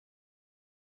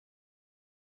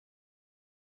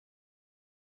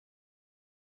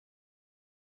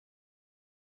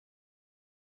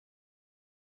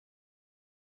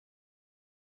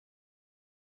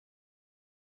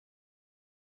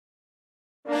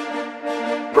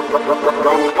Baby, on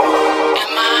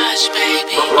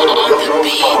the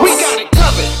beat. We got it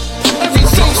covered.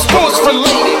 Everything sports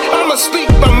related. I'ma speak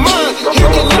my mind. You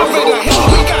can love it or hate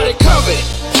it. We got it covered.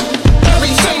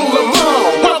 Everything Lamar.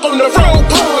 Welcome to Roll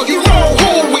Call. You know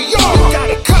who we are. We got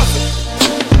it covered.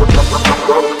 We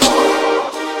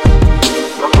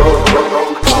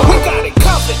got it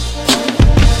covered.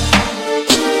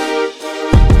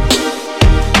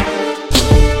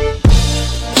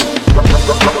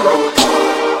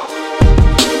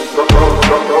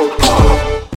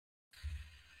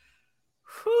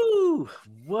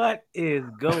 What is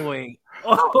going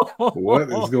on?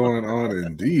 What is going on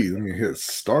indeed? Let me hit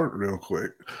start real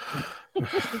quick.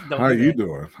 How are you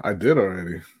doing? I did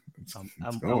already.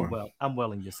 I'm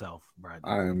well in yourself, Brad.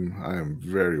 I am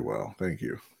very well. Thank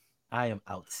you. I am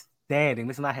outstanding.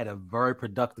 Listen, I had a very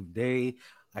productive day.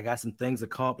 I got some things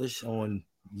accomplished on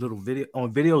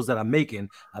videos that I'm making.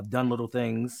 I've done little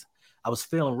things. I was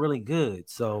feeling really good.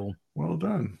 So well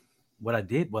done. What I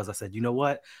did was I said, you know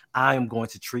what? I am going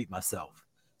to treat myself.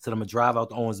 So I'm going to drive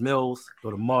out to Owens Mills, go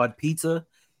to Mod Pizza,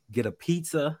 get a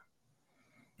pizza,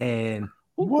 and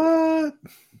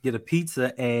get a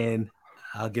pizza, and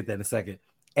I'll get that in a second.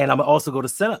 And I'm going to also go to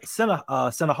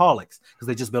Centerholics because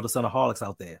they just built a Centerholics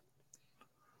out there.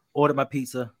 Ordered my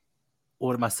pizza,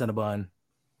 ordered my Cinnabon,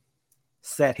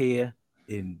 sat here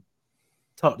and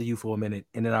talked to you for a minute,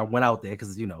 and then I went out there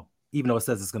because, even though it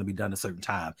says it's going to be done at a certain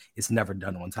time, it's never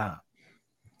done on time.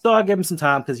 So I gave him some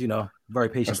time because, very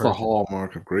patient. That's the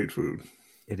hallmark of great food.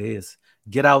 It is.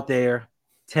 Get out there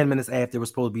 10 minutes after it was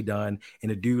supposed to be done, and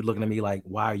the dude looking at me like,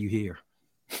 why are you here?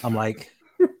 I'm like,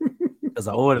 because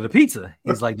I ordered a pizza.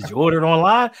 He's like, did you order it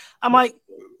online? I'm like,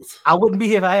 I wouldn't be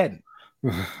here if I hadn't.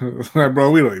 Bro,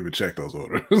 we don't even check those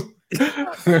orders.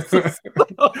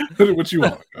 What you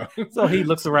want? So he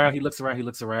looks around.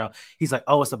 He's like,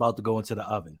 oh, it's about to go into the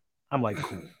oven. I'm like,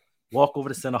 cool. Walk over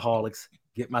to Centerholics,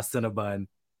 get my Cinnabon,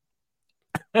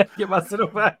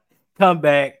 come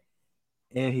back,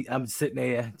 and I'm sitting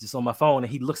there just on my phone,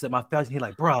 and he looks at my face, and he's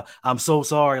like, bro, I'm so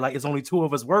sorry. Like, it's only two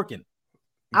of us working.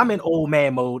 I'm in old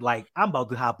man mode. Like, I'm about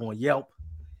to hop on Yelp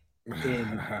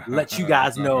and let you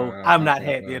guys know I'm not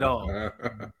happy at all.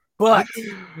 But,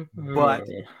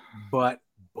 Brady,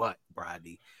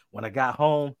 when I got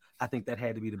home, I think that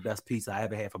had to be the best pizza I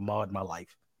ever had from Maud in my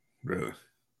life. Really?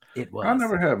 It was. I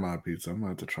never had my pizza. I'm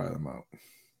going to have to try them out.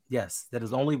 Yes, that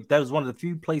is one of the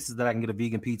few places that I can get a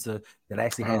vegan pizza that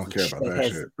actually has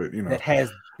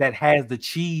that has the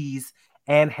cheese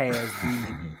and has the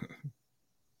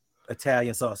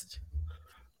Italian sausage.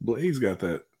 Blaze got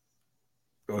that.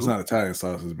 Well, it's not Italian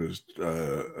sausage, but it's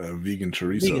a vegan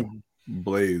chorizo. Vegan.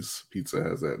 Blaze Pizza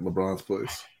has that. LeBron's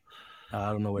place.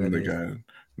 I don't know what it is.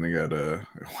 They got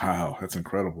wow, that's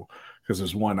incredible. Because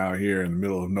there's one out here in the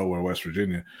middle of nowhere, West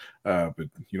Virginia, but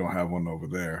you don't have one over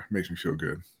there. Makes me feel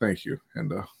good. Thank you,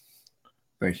 and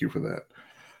thank you for that.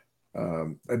 I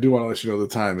do want to let you know the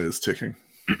time is ticking.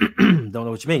 Don't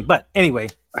know what you mean, but anyway,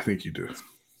 I think you do.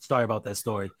 Sorry about that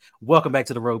story. Welcome back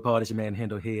to the Road Pod. It's your man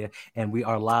Hendo here, and we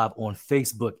are live on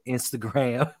Facebook,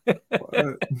 Instagram,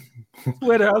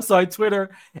 Twitter,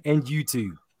 and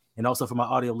YouTube. And also for my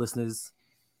audio listeners,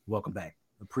 welcome back.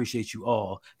 Appreciate you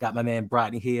all. Got my man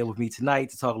Brodney here with me tonight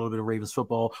to talk a little bit of Ravens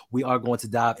football. We are going to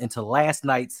dive into last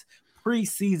night's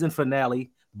preseason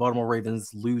finale, Baltimore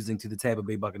Ravens losing to the Tampa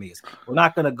Bay Buccaneers. We're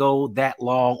not going to go that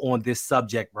long on this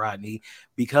subject, Brodney,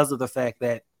 because of the fact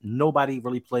that nobody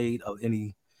really played of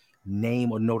any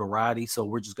name or notoriety. So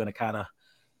we're just going to kind of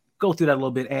go through that a little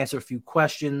bit, answer a few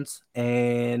questions,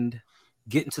 and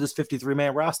get into this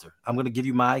 53-man roster. I'm going to give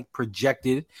you my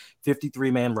projected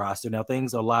 53-man roster. Now,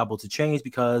 things are liable to change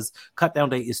because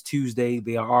cutdown date is Tuesday.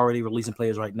 They are already releasing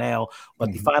players right now,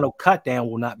 but the final cutdown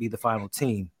will not be the final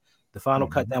team. The final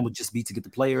cutdown would just be to get the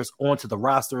players onto the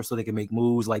roster so they can make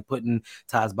moves, like putting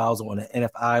Tyus Bowser on an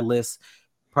NFI list,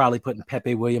 probably putting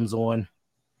Pepe Williams on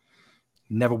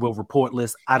never will report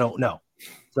list. I don't know.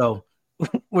 So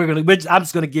I'm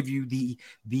just going to give you the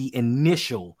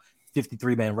initial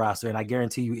 53-man roster, and I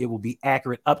guarantee you it will be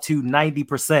accurate up to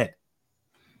 90%. I'm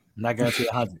not guaranteed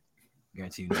 100.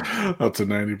 Guarantee you 90%. Up to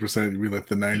 90%. You mean like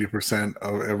the 90%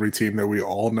 of every team that we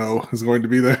all know is going to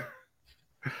be there?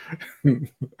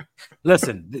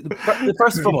 Listen,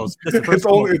 first and foremost,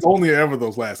 it's only ever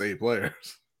those last 8 players.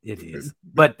 It is.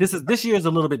 But this year is a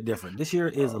little bit different. This year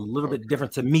is a little bit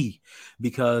different to me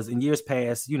because in years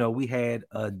past, we had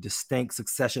a distinct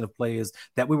succession of players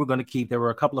that we were going to keep. There were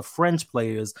a couple of fringe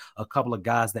players, a couple of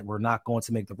guys that were not going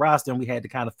to make the roster, and we had to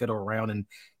kind of fiddle around and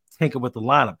tinker with the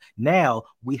lineup. Now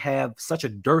we have such a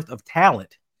dearth of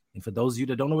talent. And for those of you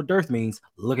that don't know what dearth means,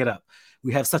 look it up.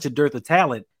 We have such a dearth of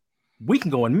talent we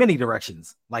can go in many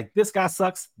directions. Like this guy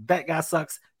sucks, that guy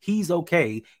sucks. He's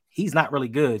okay. He's not really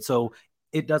good. So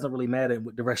it doesn't really matter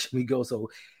what direction we go.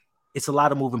 So it's a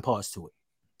lot of moving parts to it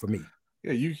for me.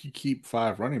 Yeah, you can keep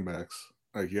 5 running backs.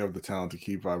 Like you have the talent to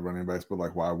keep 5 running backs, but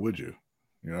like, why would you?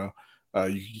 You know,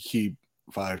 you can keep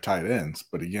 5 tight ends,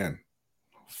 but again,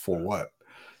 for what?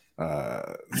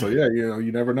 So yeah,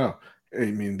 you never know. I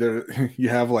mean, there you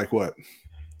have like what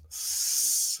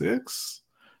 6,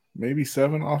 maybe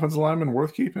 7 offensive linemen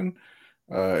worth keeping,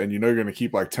 and you're going to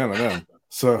keep like 10 of them.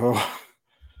 So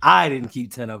I didn't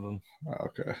keep 10 of them.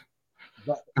 Okay.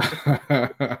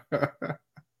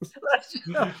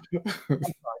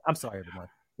 I'm sorry, everyone.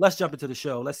 Let's jump into the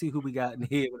show. Let's see who we got in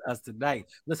here with us tonight.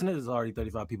 Listen, there's already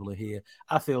 35 people in here.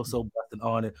 I feel so blessed and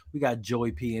honored. We got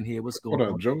Joey P in here. What's going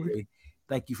on, Joey?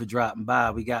 Thank you for dropping by.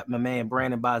 We got my man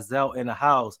Brandon Bizell in the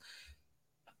house.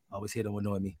 Always here to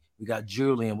annoy me. We got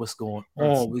Julian. What's going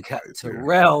on? We got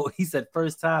Terrell. He said,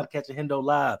 first time catching Hendo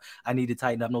live. I need to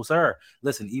tighten up. No, sir.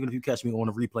 Listen, even if you catch me on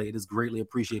a replay, it is greatly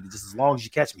appreciated. Just as long as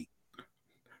you catch me.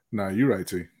 Nah, you right,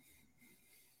 T.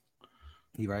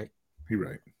 He right? He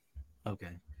right. Okay.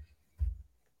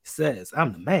 Says,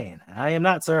 I'm the man. I am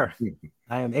not, sir.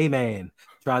 I am a man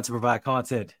trying to provide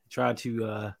content, trying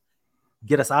to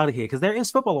get us out of here because there is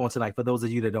football on tonight for those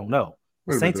of you that don't know.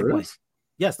 The Saints are playing.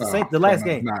 Yes, the last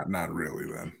game. Not really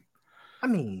then. I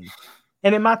mean,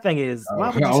 and then my thing is, why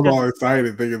would I was all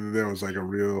excited thinking that there was like a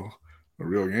real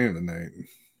game tonight.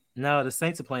 No, the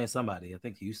Saints are playing somebody. I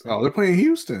think Houston. Oh, they're playing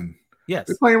Houston. Yes.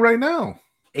 They're playing right now.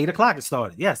 8:00 it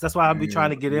started. Yes, that's why I'll be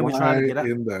trying to get in. We're trying to get out.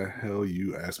 Why in the hell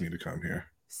you asked me to come here?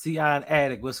 Sion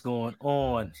Addict, what's going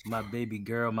on? My baby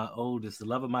girl, my oldest, the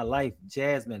love of my life,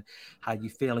 Jasmine. How you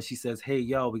feeling? She says, hey,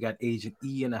 y'all, we got Agent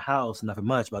E in the house. Nothing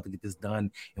much, about to get this done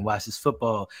and watch this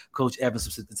football. Coach Evans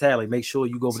from Sip the Tally. Make sure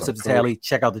you go over to Sip the Tally,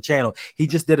 check out the channel. He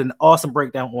just did an awesome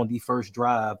breakdown on the first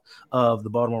drive of the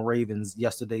Baltimore Ravens from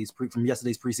yesterday's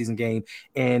preseason game,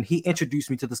 and he introduced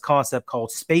me to this concept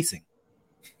called spacing.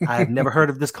 I have never heard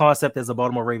of this concept as a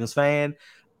Baltimore Ravens fan.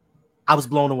 I was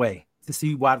blown away to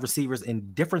see wide receivers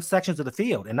in different sections of the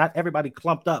field and not everybody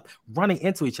clumped up running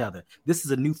into each other. This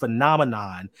is a new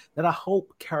phenomenon that I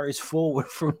hope carries forward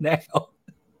from now.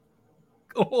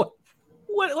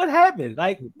 What happened?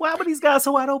 Like, why were these guys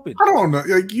so wide open? I don't know.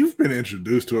 Like, you've been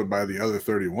introduced to it by the other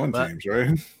 31 teams,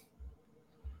 right?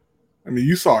 I mean,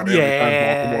 you saw it every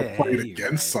time Baltimore played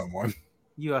against someone.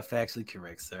 You are factually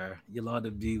correct, sir.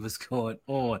 Yolanda B, what's going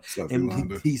on?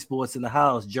 MVP Sports in the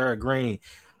house. Jared Green,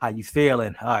 how you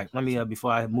feeling? All right, let me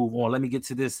before I move on, let me get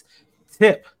to this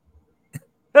tip.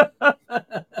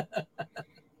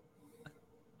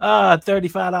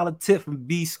 $35 tip from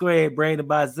B Squared, Brandon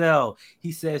Bizell.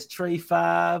 He says, Trey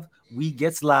 5, we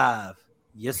gets live.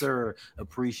 Yes, sir.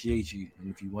 Appreciate you. And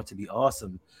if you want to be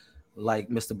awesome, like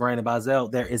Mr. Brandon Bizell,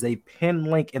 there is a pin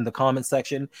link in the comment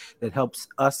section that helps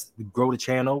us grow the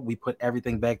channel. We put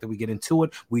everything back that we get into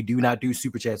it. We do not do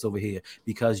super chats over here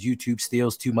because YouTube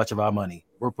steals too much of our money.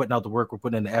 We're putting out the work. We're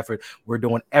putting in the effort. We're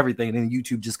doing everything. And then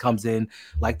YouTube just comes in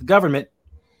like the government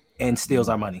and steals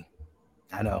our money.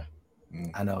 I know.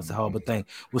 It's a horrible thing.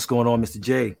 What's going on, Mr.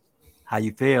 J? How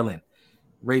you feeling?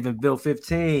 Ravenville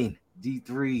 15,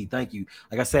 D3. Thank you.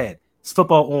 Like I said, it's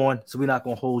football on, so we're not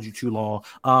going to hold you too long.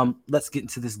 Let's get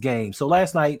into this game. So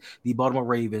last night, the Baltimore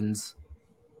Ravens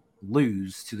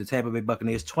lose to the Tampa Bay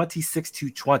Buccaneers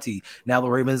 26-20. Now the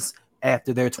Ravens,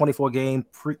 after their 24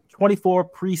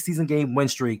 preseason game win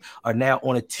streak, are now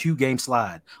on a 2-game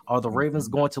slide. Are the Ravens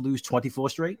going to lose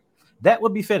 24 straight? That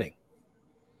would be fitting.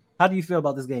 How do you feel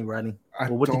about this game, Rodney?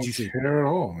 What did you see? Care at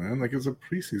all, man. Like, it's a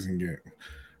preseason game.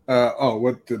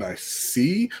 What did I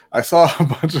see? I saw a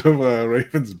bunch of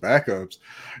Ravens backups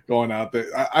going out there.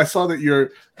 I saw that you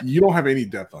don't have any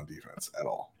depth on defense at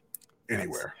all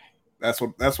anywhere. That's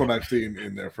what I've seen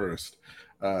in their first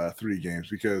 3 games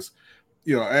because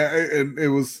and it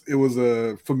was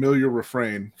a familiar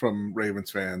refrain from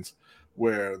Ravens fans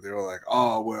where they were like,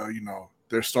 oh well,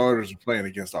 their starters are playing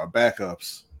against our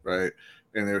backups, right?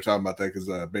 And they were talking about that because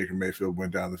Baker Mayfield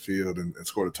went down the field and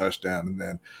scored a touchdown. And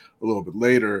then a little bit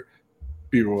later,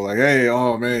 people were like, hey,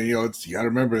 oh, man, you got to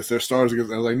remember it's their stars. I was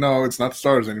like, no, it's not the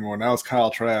stars anymore. Now it's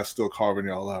Kyle Trask still carving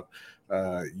y'all up.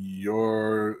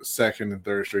 Your second and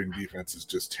third string defense is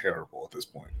just terrible at this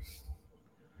point.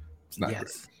 It's not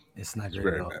great. It's not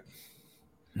great at all.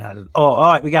 Not at all.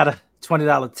 All right, we got a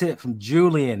 $20 tip from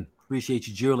Julian. Appreciate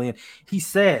you, Julian. He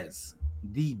says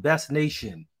the best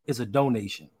nation is a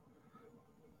donation.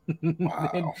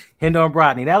 Wow. Hendo and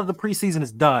Brodney. Now that the preseason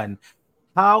is done,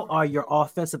 how are your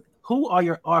offensive Who are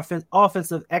your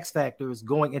offensive X factors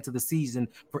going into the season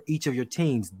for each of your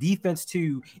teams? Defense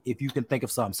too, if you can think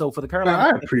of some. So for the Now,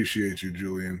 Carolina, I appreciate you,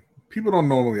 Julian. People don't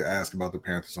normally ask about the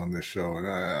Panthers on this show, and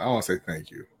I want to say thank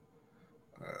you.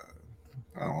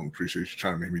 I don't appreciate you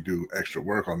trying to make me do extra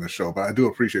work on this show, but I do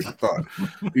appreciate the thought.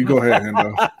 You go ahead,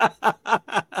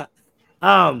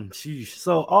 Hendo.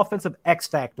 So offensive X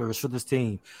factors for this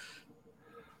team.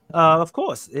 Of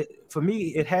course, for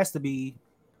me, it has to be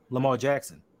Lamar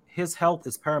Jackson. His health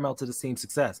is paramount to the team's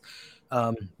success.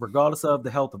 Regardless of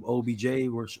the health of OBJ,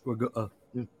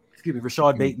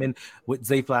 Rashad Bateman, what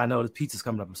Zay Flowers, I know the pizza's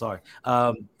coming up. I'm sorry.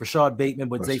 Rashad Bateman,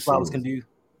 what Zay Flowers can do.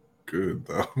 Good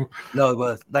though. No,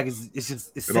 but like it's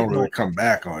just it don't really come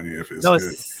back on you if it's no,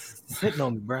 good. It's sitting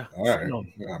on me, bro. All right.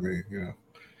 I mean,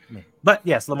 But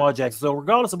yes, Lamar Jackson. So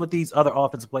regardless of what these other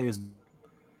offensive players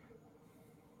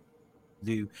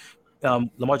do,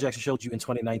 Lamar Jackson showed you in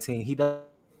 2019 he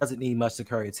doesn't need much to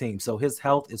carry a team. So his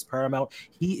health is paramount.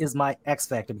 He is my X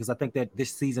factor because I think that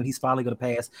this season he's finally going to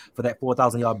pass for that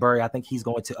 4,000-yard bury. I think he's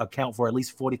going to account for at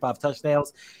least 45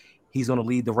 touchdowns. He's going to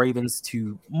lead the Ravens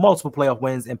to multiple playoff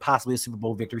wins and possibly a Super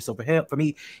Bowl victory. So for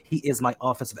me, he is my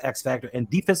offensive X factor. And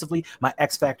defensively, my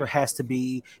X factor has to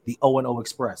be the O&O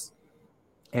Express.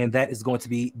 And that is going to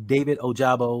be David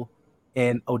Ojabo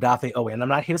and Odafe Owe. And I'm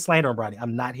not here to slander him, Brady.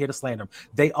 I'm not here to slander him.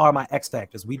 They are my X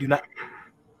factors. We do not.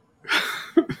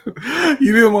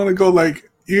 You didn't want to go like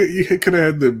you could have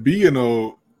had the B and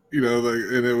O,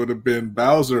 and it would have been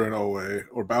Bowser and Owe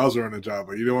or Bowser and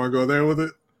Ojabo. You didn't want to go there with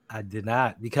it? I did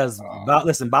not because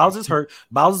listen, Bowser's hurt.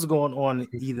 Bowser's going on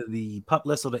either the PUP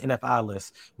list or the NFI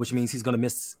list, which means he's going to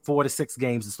miss 4 to 6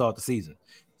 games to start the season.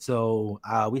 So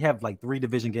we have like 3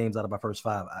 division games out of our first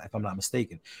 5, if I'm not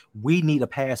mistaken. We need a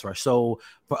pass rush. So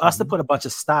for us to put a bunch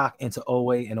of stock into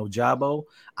Owe and Ojabo,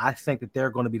 I think that they're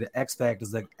going to be the X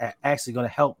factors that are actually going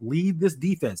to help lead this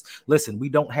defense. Listen, we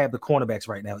don't have the cornerbacks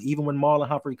right now. Even when Marlon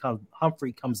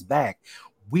Humphrey comes back,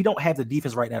 we don't have the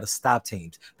defense right now to stop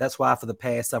teams. That's why for the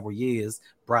past several years,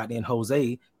 Brodney and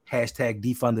Jose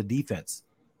 #defund the defense.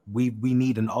 We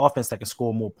need an offense that can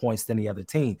score more points than the other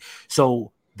team.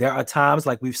 So there are times,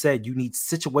 like we've said, you need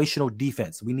situational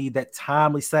defense. We need that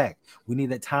timely sack. We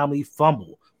need that timely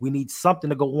fumble. We need something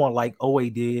to go on like Owe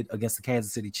did against the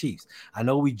Kansas City Chiefs. I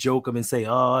know we joke him and say,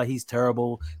 oh, he's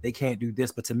terrible. They can't do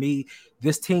this. But to me,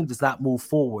 this team does not move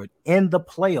forward in the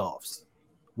playoffs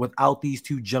without these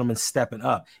 2 gentlemen stepping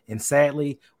up. And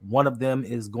sadly, one of them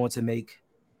is going to make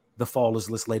the fallers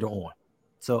list later on.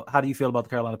 So how do you feel about the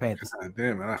Carolina Panthers? God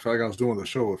damn, man. I feel like I was doing the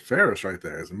show with Ferris right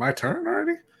there. Is it my turn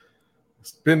already?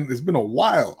 It's been a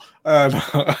while. I'm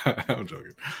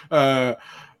joking.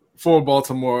 For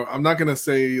Baltimore, I'm not going to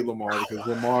say Lamar because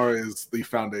Lamar is the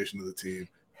foundation of the team.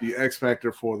 The X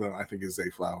factor for them, I think, is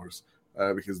Zay Flowers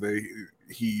because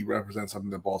he represents something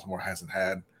that Baltimore hasn't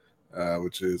had,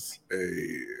 which is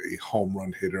a home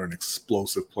run hitter, an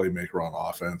explosive playmaker on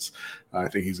offense. I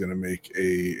think he's going to make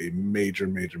a major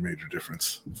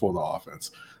difference for the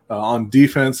offense. On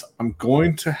defense, I'm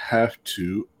going to have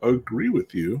to agree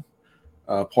with you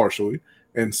partially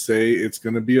and say it's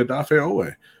going to be Odafe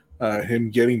Owe. Him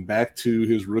getting back to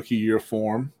his rookie year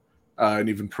form and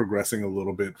even progressing a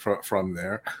little bit from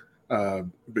there.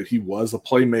 But he was a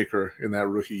playmaker in that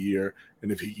rookie year. And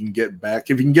if he can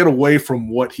get away from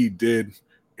what he did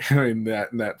in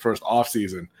that first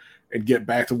offseason and get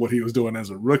back to what he was doing as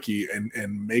a rookie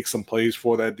and make some plays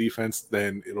for that defense,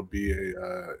 then it'll be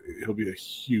a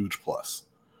huge plus.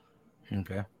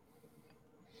 Okay.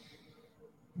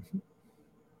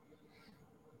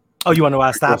 Oh, you want to know why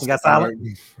I stopped and got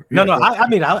silent? No. I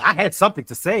mean, I had something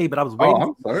to say, but I was waiting.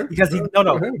 I'm sorry.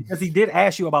 Because he did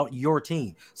ask you about your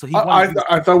team. So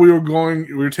I thought we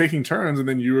were taking turns, and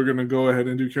then you were going to go ahead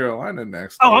and do Carolina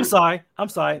next. Oh, I'm sorry.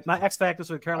 My X factors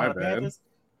for the Carolina Panthers.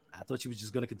 I thought you was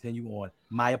just going to continue on.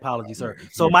 My apologies, sir.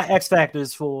 So my X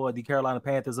factors for the Carolina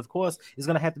Panthers, of course, is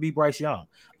going to have to be Bryce Young.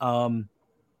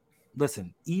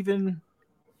 Listen, even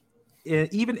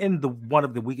in one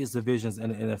of the weakest divisions in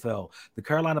the NFL, the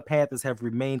Carolina Panthers have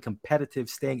remained competitive,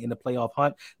 staying in the playoff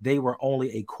hunt. They were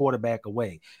only a quarterback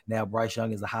away. Now, Bryce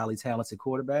Young is a highly talented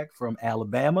quarterback from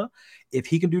Alabama. If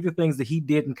he can do the things that he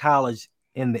did in college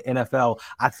in the NFL,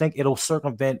 I think it'll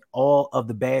circumvent all of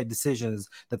the bad decisions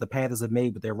that the Panthers have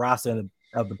made with their roster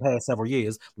of the past several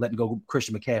years, letting go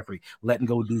Christian McCaffrey, letting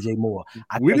go DJ Moore.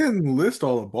 We didn't list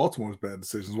all of Baltimore's bad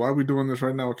decisions. Why are we doing this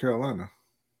right now with Carolina?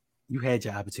 You had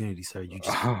your opportunity, sir.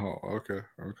 Okay.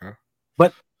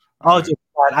 But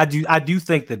I do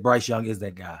think that Bryce Young is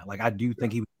that guy. Like, I do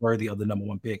think he was worthy of the number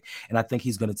 1 pick, and I think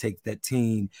he's going to take that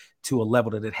team to a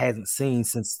level that it hasn't seen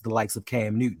since the likes of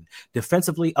Cam Newton.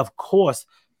 Defensively, of course,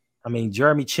 I mean,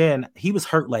 Jeremy Chin, he was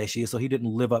hurt last year, so he didn't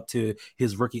live up to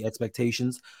his rookie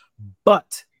expectations.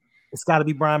 But it's got to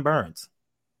be Brian Burns.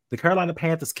 The Carolina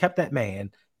Panthers kept that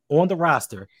man on the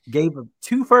roster, gave him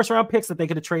 2 first-round picks that they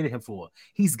could have traded him for.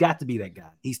 He's got to be that guy.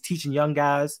 He's teaching young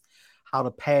guys how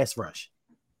to pass rush.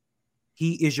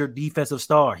 He is your defensive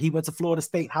star. He went to Florida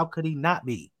State. How could he not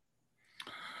be?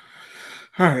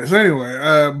 All right. So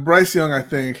anyway, Bryce Young, I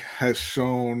think, has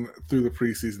shown through the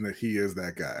preseason that he is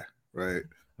that guy, right?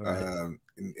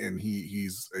 And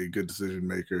he's a good decision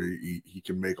maker. He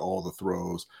can make all the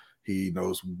throws. He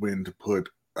knows when to put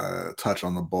touch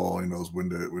on the ball. He knows when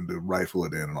to rifle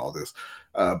it in and all this.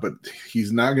 But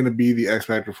he's not going to be the X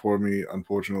factor for me.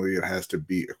 Unfortunately, it has to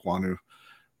be Ekwonu,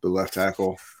 the left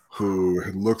tackle, who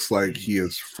looks like he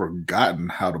has forgotten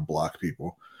how to block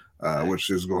people, which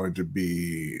is going to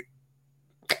be.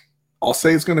 I'll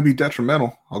say it's going to be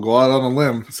detrimental. I'll go out on a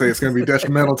limb and say it's going to be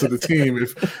detrimental to the team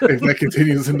if that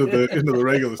continues into the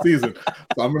regular season.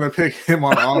 So I'm going to pick him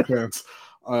on offense.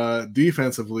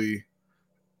 Defensively,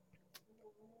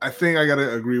 I think I got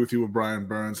to agree with you with Brian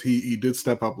Burns. He did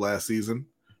step up last season,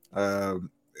 and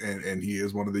he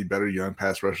is one of the better young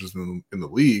pass rushers in the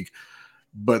league.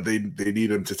 But they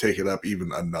need him to take it up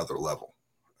even another level.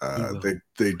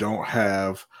 They don't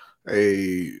have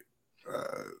a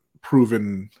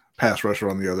proven pass rusher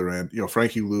on the other end.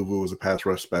 Frankie Louvu is a pass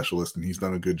rush specialist, and he's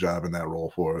done a good job in that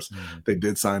role for us. Mm-hmm. They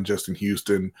did sign Justin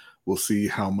Houston. We'll see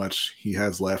how much he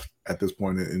has left at this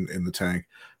point in the tank.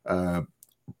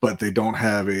 But they don't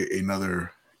have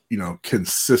another,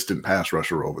 consistent pass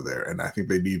rusher over there. And I think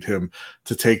they need him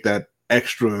to take that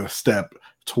extra step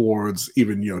towards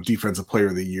even, defensive player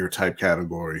of the year type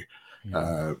category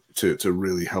to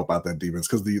really help out that defense.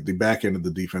 Because the back end of the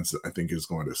defense, I think, is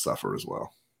going to suffer as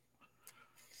well.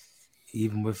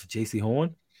 Even with J.C.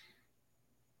 Horn?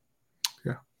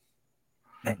 Yeah.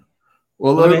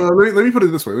 Well, let me put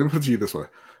it this way. Let me put it to you this way.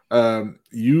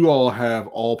 You all have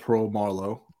all-pro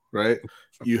Marlowe, right?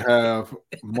 You have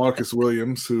Marcus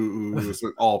Williams, who is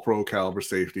an all-pro caliber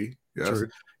safety. Yes. True.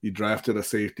 You drafted a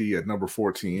safety at number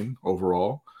 14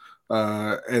 overall.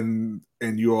 And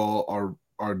you all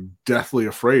are deathly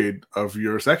afraid of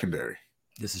your secondary.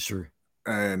 This is true.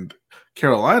 And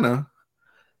Carolina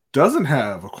doesn't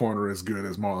have a corner as good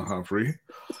as Marlon Humphrey,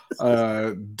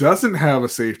 doesn't have a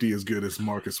safety as good as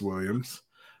Marcus Williams.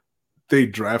 They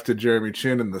drafted Jeremy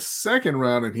Chin in the 2nd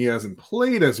round, and he hasn't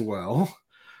played as well.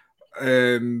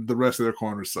 And the rest of their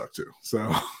corners suck too.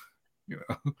 So,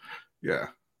 yeah,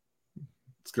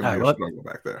 it's going to be a struggle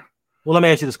back there. Well, let me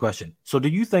ask you this question. So do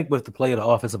you think with the play of the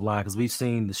offensive line, because we've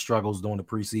seen the struggles during the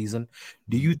preseason,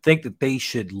 do you think that they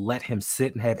should let him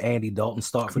sit and have Andy Dalton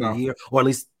start for the year? Or at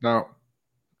least – No.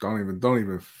 Don't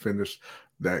even finish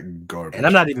that garbage. And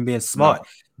I'm not even being smart.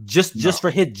 No. Just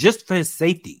for his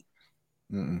safety.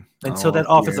 Until that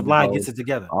offensive line gets it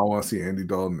together. I don't want to see Andy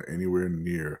Dalton anywhere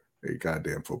near a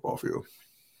goddamn football field.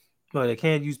 Well, they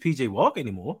can't use PJ Walker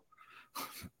anymore.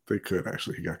 They could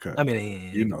actually. He got cut. I mean,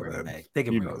 you know that.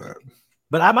 That.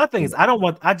 But my thing is, I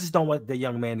just don't want the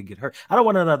young man to get hurt. I don't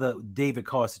want another David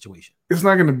Carr situation. It's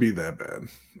not going to be that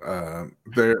bad.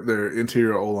 Their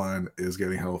interior O-line is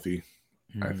getting healthy.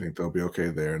 I think they'll be okay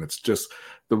there. And it's just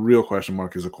the real question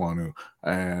mark is Ekwonu.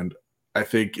 And I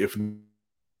think if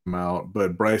out,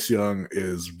 but Bryce Young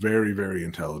is very, very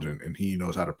intelligent and he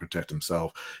knows how to protect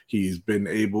himself. He's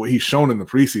shown in the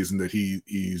preseason that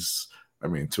he's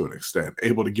to an extent,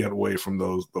 able to get away from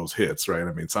those hits, right?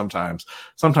 I mean, sometimes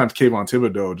Kayvon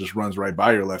Thibodeau just runs right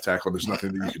by your left tackle. There's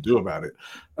nothing that you can do about it.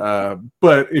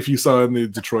 But if you saw in the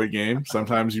Detroit game,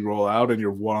 sometimes you roll out and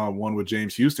you're one-on-one with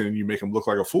James Houston and you make him look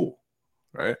like a fool.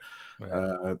 Right.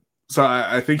 So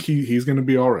I think he's going to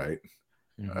be all right.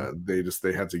 Mm-hmm.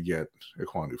 They had to get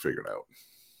Ekwonu figured out.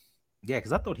 Yeah,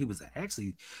 because I thought he was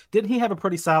didn't he have a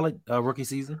pretty solid rookie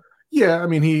season? Yeah, I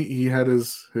mean he had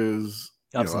his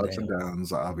ups and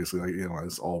downs, obviously,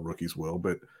 as all rookies will,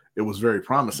 but it was very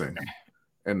promising.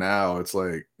 And now it's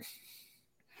like,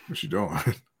 what's you doing?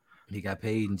 He got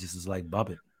paid and just is like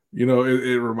bumping. It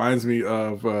reminds me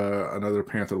of another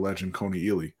Panther legend, Coney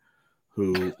Ealy,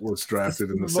 who was drafted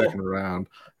in the 2nd round,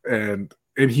 and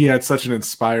he had such an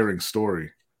inspiring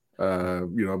story,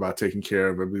 about taking care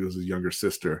of, I believe it was his younger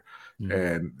sister,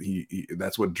 and he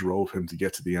that's what drove him to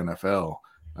get to the NFL,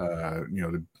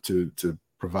 to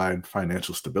provide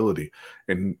financial stability,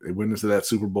 and it went into that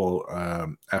Super Bowl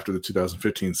after the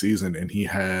 2015 season, and he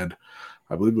had,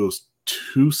 I believe it was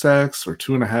 2 sacks or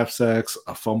 2.5 sacks,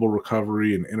 a fumble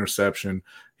recovery, an interception.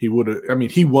 He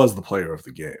was the player of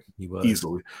the game. He was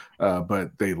easily,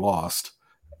 but they lost,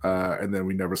 and then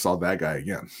we never saw that guy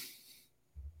again.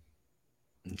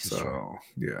 So,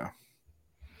 yeah.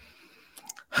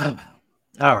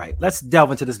 All right, let's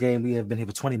delve into this game. We have been here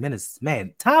for 20 minutes.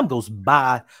 Man, time goes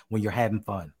by when you're having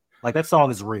fun. Like that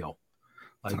song is real.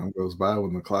 Like, time goes by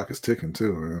when the clock is ticking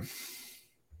too, man.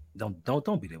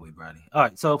 Don't be that way, Brady. All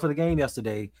right, so for the game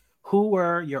yesterday, who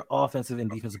were your offensive and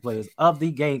defensive players of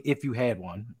the game, if you had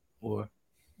one or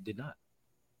did not?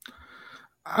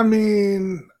 I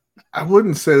mean, I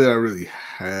wouldn't say that I really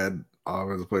had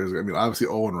offensive players. I mean, obviously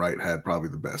Owen Wright had probably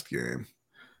the best game.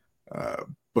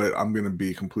 But I'm going to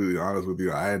be completely honest with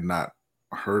you. I had not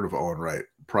heard of Owen Wright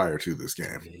prior to this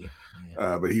game.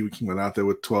 But he went out there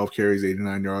with 12 carries,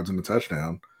 89 yards, and a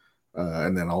touchdown.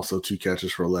 And then also 2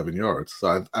 catches for 11 yards.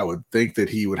 So I would think that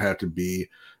he would have to be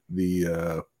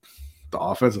the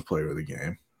offensive player of the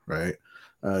game, right?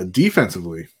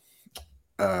 Defensively,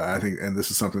 I think, and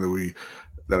this is something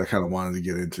that I kind of wanted to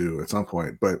get into at some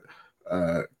point, but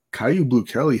Caillou Blue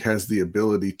Kelly has the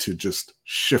ability to just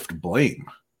shift blame.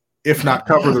 If not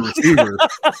cover the receiver,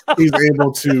 he's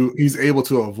able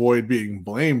to avoid being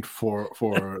blamed for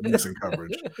missing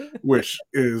coverage, which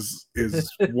is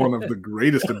one of the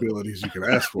greatest abilities you can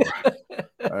ask for.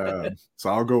 So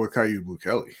I'll go with Caillou Blue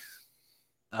Kelly.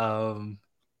 For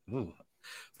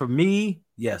me,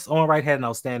 yes, Owen Wright had an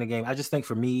outstanding game. I just think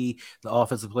for me, the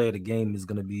offensive player of the game is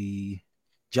going to be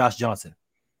Josh Johnson.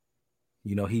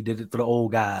 You know, he did it for the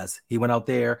old guys. He went out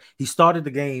there. He started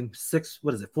the game 4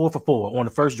 for 4 on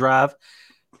the first drive.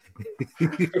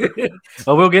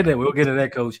 Oh, we'll get there. We'll get to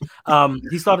that, Coach.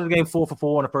 He started the game 4 for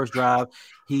 4 on the first drive.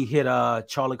 He hit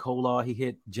Charlie Kolar. He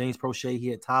hit James Prochet. He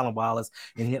hit Tylen Wallace.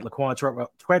 And he hit Laquan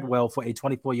Treadwell for a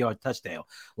 24-yard touchdown.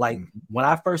 Like, when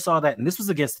I first saw that, and this was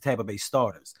against the Tampa Bay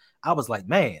starters, I was like,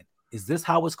 man, is this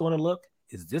how it's going to look?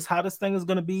 Is this how this thing is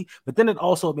going to be? But then it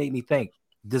also made me think,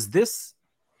 does this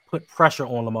put pressure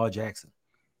on Lamar Jackson?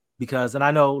 Because, and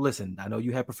I know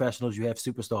you have professionals, you have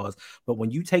superstars, but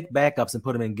when you take backups and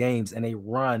put them in games and they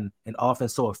run an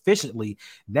offense so efficiently,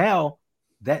 now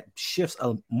that shifts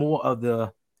more of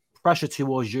the pressure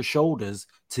towards your shoulders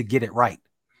to get it right.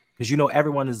 Because, you know,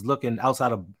 everyone is looking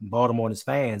outside of Baltimore and his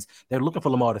fans, they're looking for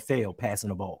Lamar to fail passing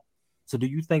the ball. So do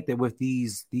you think that with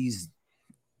these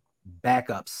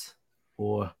backups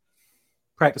or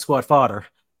practice squad fodder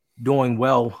doing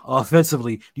well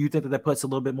offensively, do you think that puts a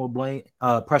little bit more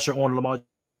pressure on Lamar?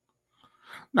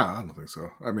 No, I don't think so.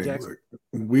 I mean, look,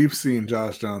 we've seen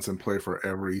Josh Johnson play for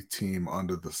every team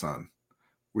under the sun.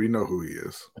 We know who he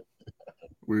is.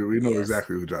 We know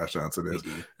exactly who Josh Johnson is,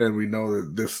 and we know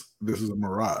that this is a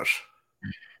mirage.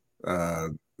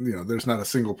 You know, there's not a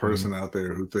single person out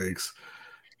there who thinks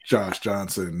Josh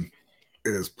Johnson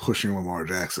is pushing Lamar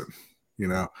Jackson. You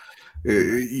know,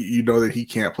 you know that he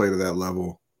can't play to that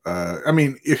level. I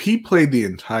mean, if he played the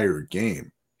entire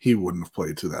game, he wouldn't have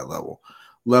played to that level,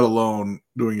 let alone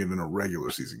doing it in a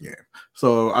regular season game.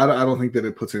 So I don't think that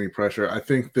it puts any pressure. I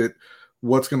think that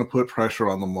what's going to put pressure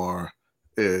on Lamar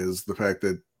is the fact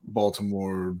that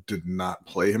Baltimore did not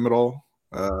play him at all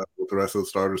with the rest of the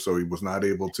starters. So he was not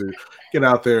able to get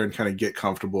out there and kind of get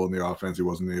comfortable in the offense. He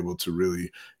wasn't able to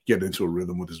really get into a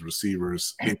rhythm with his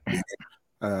receivers.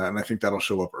 And I think that'll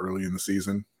show up early in the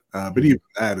season. But even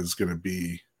that is going to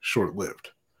be short-lived.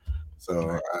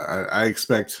 So I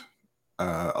expect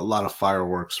a lot of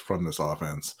fireworks from this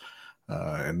offense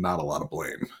and not a lot of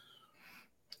blame.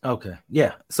 Okay.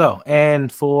 Yeah. So,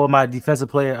 and for my defensive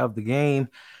player of the game,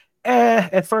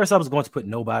 at first I was going to put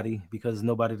nobody because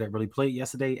nobody that really played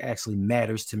yesterday actually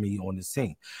matters to me on this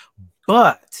team.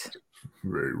 But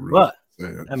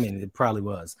I mean, it probably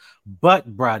was.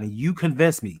 But, Brodney, you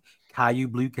convinced me. Caillou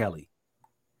Blue Kelly,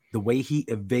 the way he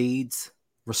evades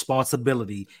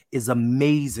responsibility is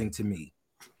amazing to me.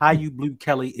 Caillou Blue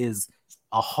Kelly is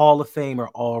a Hall of Famer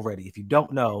already. If you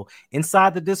don't know,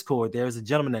 inside the Discord, there's a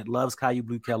gentleman that loves Caillou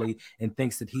Blue Kelly and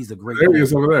thinks that he's a great. There he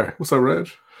is over there. What's up, Reg?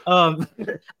 I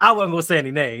wasn't gonna say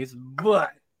any names,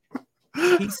 but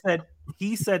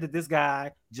he said that this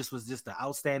guy was just an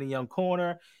outstanding young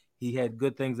corner. He had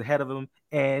good things ahead of him,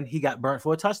 and he got burnt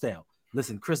for a touchdown.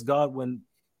 Listen, Chris Godwin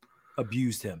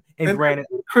abused him, and granted,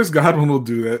 Chris Godwin will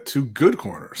do that to good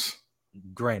corners.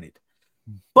 Granted,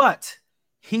 but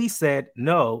he said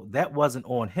no, that wasn't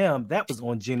on him. That was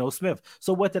on Geno Smith.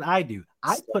 So what did I do?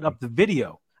 I put up the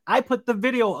video. I put the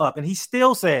video up, and he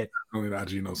still said, "Only not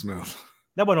Geno Smith."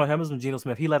 That wasn't on him. It was on Geno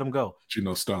Smith. He let him go.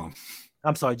 Geno Stone.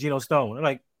 I'm sorry, Geno Stone. I'm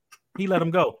like, he let him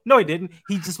go. No, he didn't.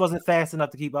 He just wasn't fast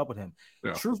enough to keep up with him.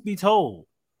 Yeah. Truth be told,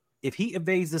 if he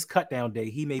evades this cut down day,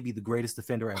 he may be the greatest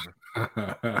defender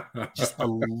ever. Just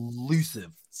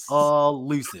elusive.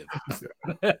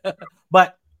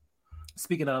 But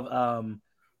speaking of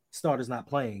starters not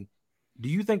playing, Do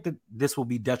you think that this will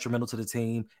be detrimental to the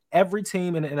team? Every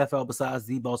team in the NFL besides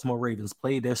the Baltimore Ravens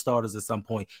played their starters at some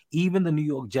point. Even the New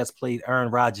York Jets played Aaron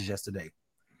Rodgers yesterday.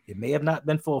 It may have not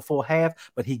been for a full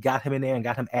half, but he got him in there and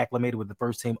got him acclimated with the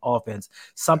first team offense,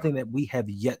 something that we have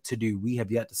yet to do. We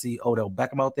have yet to see Odell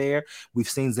Beckham out there. We've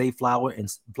seen Zay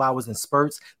Flowers in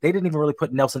spurts. They didn't even really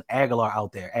put Nelson Aguilar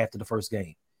out there after the first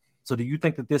game. So do you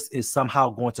think that this is somehow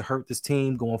going to hurt this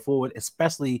team going forward,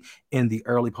 especially in the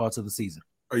early parts of the season?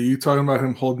 Are you talking about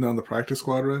him holding down the practice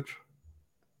squad, Reg?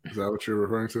 Is that what you're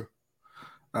referring to?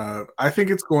 I think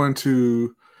it's going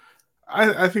to.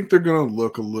 I think they're going to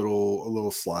look a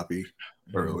little sloppy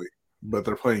early, but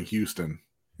they're playing Houston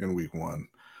in week 1,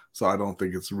 so I don't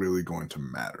think it's really going to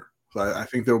matter. So I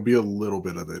think there'll be a little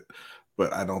bit of it,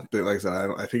 but I don't think, like I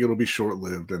said, I think it'll be short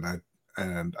lived, and I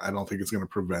don't think it's going to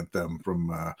prevent them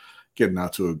from getting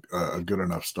out to a good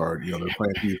enough start. You know, they're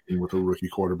playing Houston with a rookie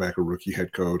quarterback, a rookie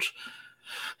head coach.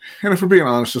 And if we're being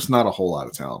honest, just not a whole lot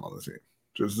of talent on the team.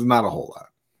 Just not a whole lot,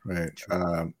 right?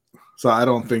 So I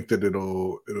don't think that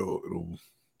it'll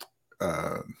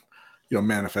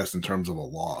manifest in terms of a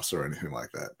loss or anything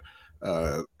like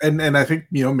that. And I think,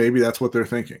 maybe that's what they're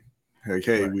thinking. Like,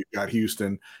 hey, we got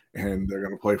Houston, and they're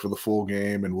going to play for the full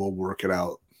game, and we'll work it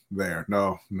out there.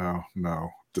 No,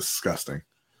 disgusting.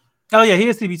 Oh yeah, he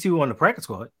is CB2 on the practice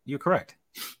squad. You're correct.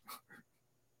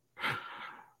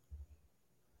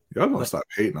 Y'all gonna stop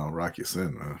hating on Rocky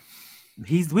Sin, man.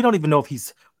 We don't even know if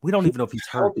he's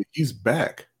hurt. He's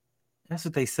back. That's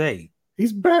what they say.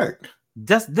 He's back.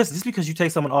 Just because you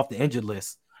take someone off the injured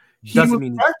list doesn't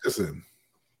mean practicing.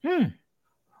 I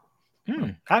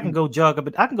can go jog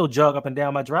up and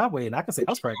down my driveway, and I can say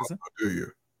I was practicing. Do you?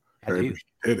 I do.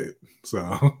 Hit it. So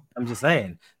I'm just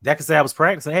saying that can say I was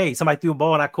practicing. Hey, somebody threw a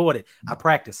ball and I caught it. I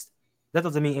practiced. That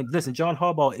doesn't mean. And listen, John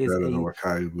Harbaugh is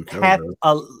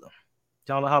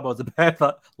John Harbaugh is a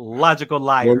pathological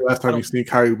liar. When the last time you seen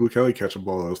Kyle Blue Kelly catch a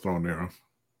ball that was thrown there?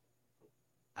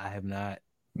 I have not.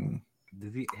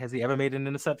 Has he ever made an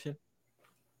interception?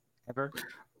 Ever?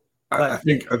 I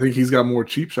think he's got more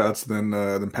cheap shots than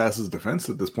passes defense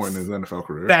at this point in his NFL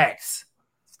career. Facts.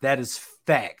 That is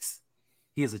facts.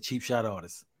 He is a cheap shot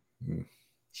artist.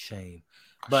 Shame.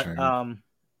 But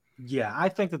yeah, I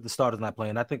think that the starter's not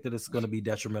playing. I think that it's going to be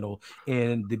detrimental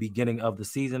in the beginning of the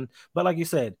season. But like you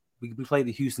said, we played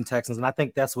the Houston Texans, and I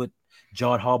think that's what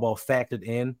John Harbaugh factored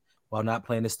in while not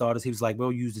playing the starters. He was like,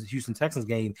 we'll use the Houston Texans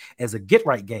game as a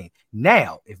get-right game.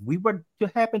 Now, if we were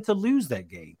to happen to lose that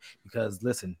game, because,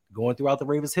 listen, going throughout the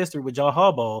Ravens' history with John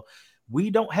Harbaugh, we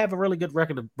don't have a really good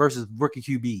record versus rookie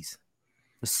QBs.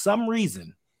 For some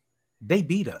reason, they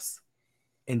beat us.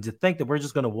 And to think that we're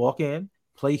just going to walk in,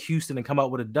 play Houston, and come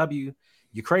out with a W,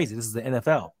 you're crazy. This is the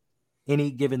NFL.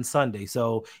 Any given Sunday.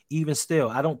 So even still,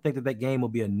 I don't think that game will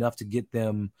be enough to get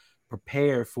them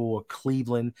prepared for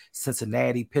Cleveland,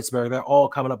 Cincinnati, Pittsburgh. They're all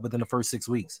coming up within the first 6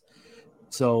 weeks.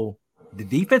 So the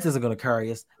defense isn't going to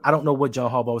carry us. I don't know what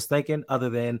John Harbaugh was thinking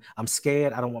other than I'm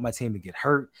scared. I don't want my team to get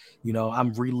hurt.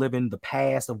 I'm reliving the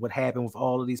past of what happened with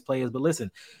all of these players. But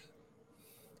listen,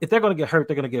 if they're going to get hurt,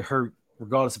 they're going to get hurt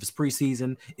regardless if it's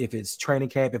preseason, if it's training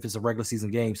camp, if it's a regular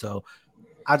season game. So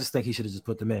I just think he should have just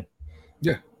put them in.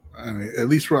 Yeah. I mean, at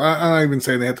least I'm not even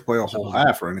saying they have to play a whole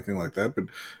half or anything like that, but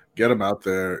get them out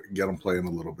there, get them playing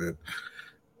a little bit.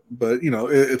 But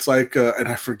it's like, and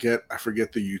I forget the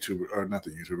YouTuber, or not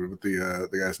the YouTuber, but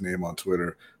the guy's name on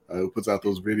Twitter who puts out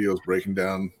those videos breaking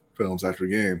down films after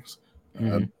games.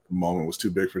 The moment was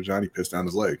too big for Johnny, pissed down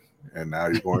his leg, and now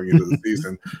you're going into the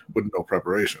season with no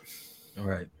preparation. All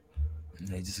right.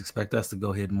 They just expect us to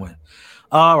go ahead and win.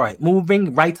 All right,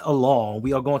 moving right along,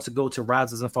 we are going to go to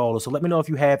risers and fallers. So let me know if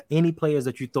you have any players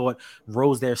that you thought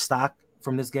rose their stock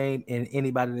from this game, and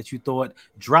anybody that you thought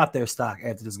dropped their stock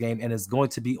after this game and is going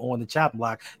to be on the chopping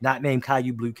block, not named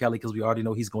Caillou Blue Kelly, because we already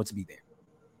know he's going to be there.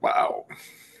 Wow,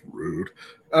 rude.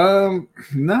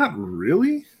 Not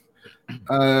really.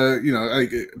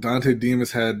 Dante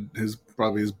Demas had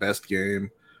probably his best game.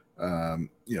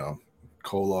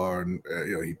 Kolar, and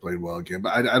he played well again,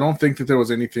 but I don't think that there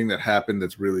was anything that happened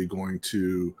that's really going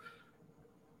to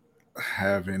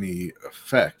have any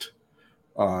effect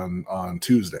on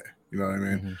Tuesday. You know what I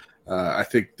mean? I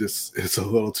think it's a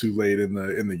little too late in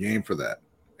the game for that,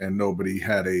 and nobody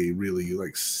had a really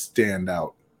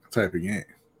standout type of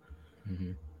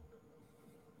game.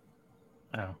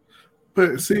 Oh,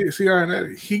 but see,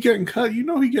 Iron, he getting cut. He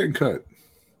getting cut.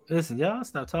 Listen, y'all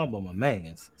stop talking about my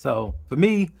mans. So for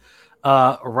me,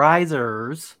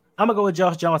 risers, I'm gonna go with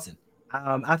Josh Johnson.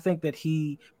 I think that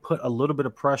he put a little bit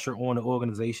of pressure on the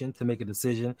organization to make a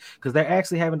decision, because they're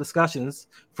actually having discussions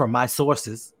from my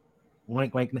sources,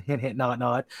 wink, wink, hint, hint, nod,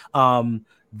 nod,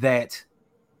 that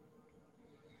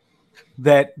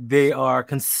that they are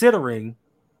considering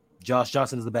Josh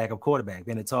Johnson as the backup quarterback.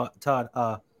 And it's Todd,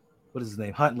 what is his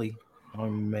name? Huntley. I don't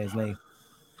remember his name.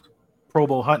 Pro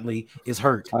Bowl Huntley is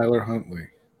hurt. Tyler Huntley.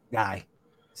 Guy.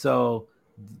 So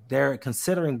they're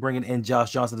considering bringing in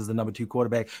Josh Johnson as the number 2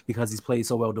 quarterback because he's played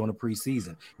so well during the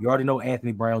preseason. You already know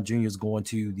Anthony Brown Jr. is going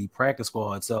to the practice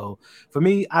squad. So for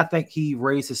me, I think he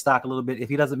raised his stock a little bit. If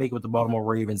he doesn't make it with the Baltimore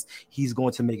Ravens, he's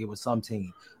going to make it with some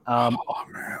team. Oh,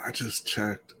 man. I just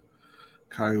checked.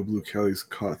 Kyle Blue Kelly's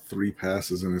caught 3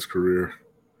 passes in his career.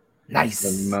 Nice.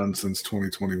 And none since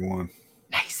 2021.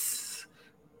 Nice.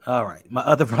 All right. My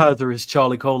other brother is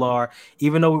Charlie Kolar.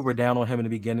 Even though we were down on him in the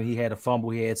beginning, he had a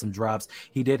fumble, he had some drops.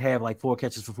 He did have like 4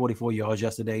 catches for 44 yards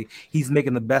yesterday. He's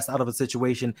making the best out of a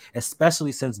situation,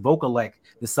 especially since Vokalek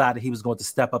decided he was going to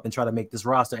step up and try to make this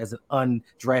roster as an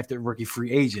undrafted rookie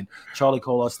free agent. Charlie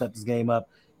Kolar stepped his game up.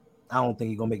 I don't think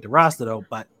he's going to make the roster, though,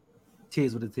 but it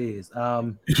is what it is.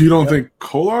 You don't think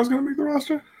Kolar's going to make the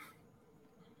roster?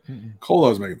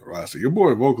 Kolar's making the roster. Your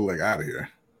boy Vokalek out of here.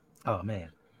 Oh,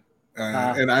 man.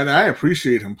 And I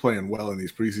appreciate him playing well in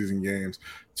these preseason games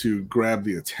to grab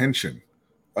the attention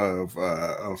of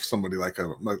somebody like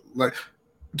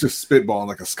just spitballing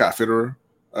like a Scott Fitterer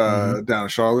down in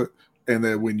Charlotte, and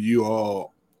then when you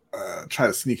all try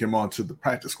to sneak him onto the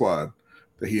practice squad,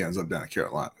 that he ends up down in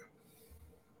Carolina.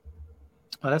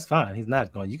 Oh, that's fine. He's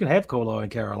not going. You can have Kolar in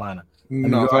Carolina.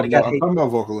 I'm talking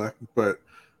about Vokalek, but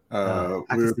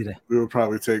we would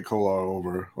probably take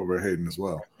Kolar over Hayden as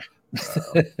well.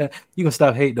 You can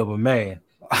stop hating over man.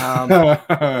 No,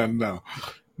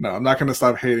 I'm not going to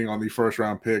stop hating on the first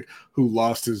round pick who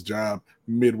lost his job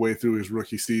midway through his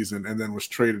rookie season and then was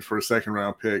traded for a second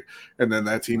round pick. And then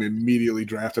that team immediately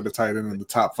drafted a tight end in the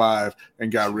top 5 and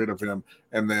got rid of him.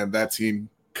 And then that team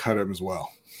cut him as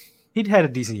well. He'd had a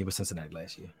decent year with Cincinnati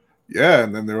last year. Yeah.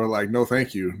 And then they were like, no,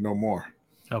 thank you. No more.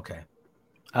 Okay.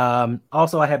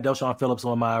 Also, I have Delshon Phillips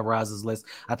on my risers list.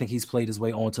 I think he's played his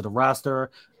way onto the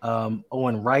roster.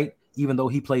 Owen Wright, even though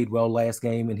he played well last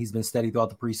game and he's been steady throughout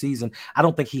the preseason, I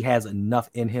don't think he has enough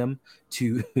in him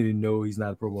to no, he's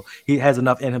not a Pro Bowl. He has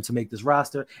enough in him to make this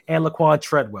roster. And Laquan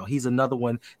Treadwell, he's another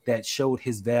one that showed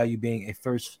his value being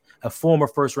a former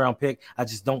first round pick. I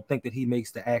just don't think that he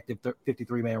makes the active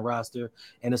 53-man roster.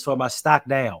 And as for my stock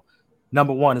down,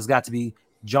 number 1 has got to be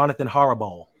Jonathan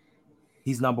Harbaugh.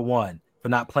 He's number 1. For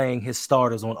not playing his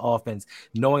starters on offense,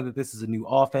 knowing that this is a new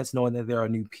offense, knowing that there are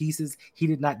new pieces. He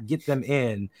did not get them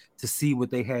in to see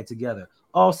what they had together.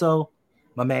 Also,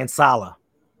 my man Salah.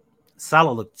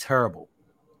 Salah looked terrible,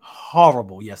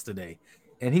 horrible yesterday.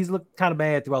 And he's looked kind of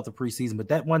bad throughout the preseason. But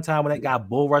that one time when that guy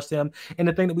bull rushed him, and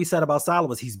the thing that we said about Salah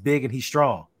was he's big and he's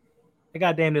strong. That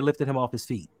guy damn near lifted him off his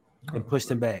feet and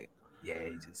pushed him back. Yeah,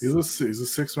 he's a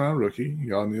 6th round rookie.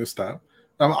 Y'all need to stop.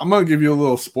 I'm going to give you a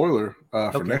little spoiler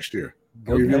for next year.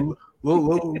 I'll give you a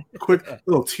little quick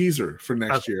little teaser for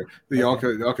next year. Y'all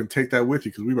can take that with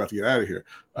you because we're about to get out of here.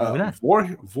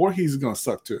 Voorhees is gonna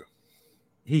suck too.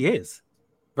 He is.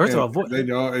 First of all, then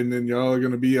y'all are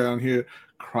gonna be on here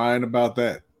crying about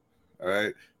that. All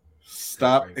right.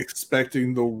 Stop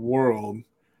expecting the world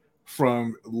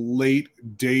from late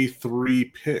day 3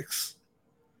 picks.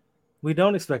 We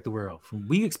don't expect the world.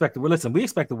 We expect the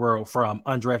world from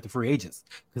undrafted free agents.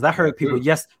 Because I heard people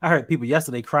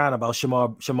yesterday crying about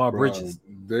Shamar Bridges.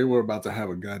 They were about to have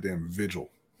a goddamn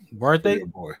vigil. Weren't they?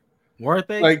 Boy. Weren't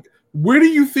they? Like, where do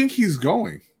you think he's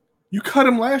going? You cut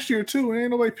him last year too, and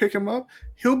ain't nobody pick him up.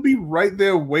 He'll be right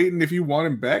there waiting if you want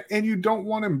him back, and you don't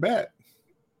want him back.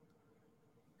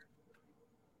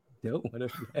 Don't want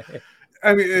him back.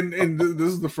 I mean, and this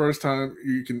is the first time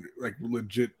you can like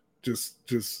legit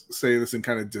just say this and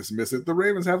kind of dismiss it. The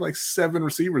Ravens have like 7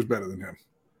 receivers better than him.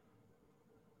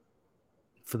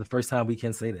 For the first time, we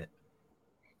can say that.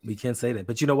 We can say that.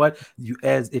 But you know what?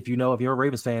 If you're a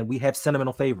Ravens fan, we have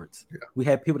sentimental favorites. Yeah. We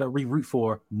have people that we root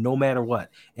for no matter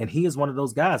what. And he is one of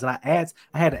those guys. And I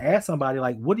had to ask somebody,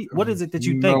 like, what is it that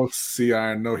you think?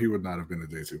 I know he would not have been a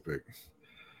day 2 pick.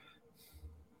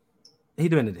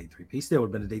 He'd have been a day 3 pick. He still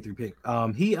would have been a day 3 pick.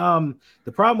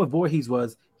 The problem with Voorhees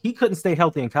was he couldn't stay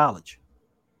healthy in college.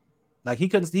 Like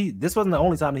this wasn't the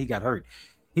only time that he got hurt.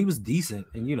 He was decent.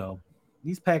 And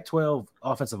these Pac-12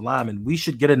 offensive linemen, we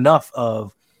should get enough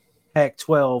of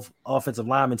Pac-12 offensive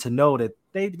linemen to know that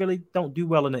they really don't do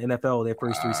well in the NFL their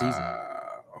first 3 seasons.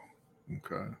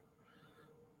 Okay.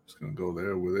 Just going to go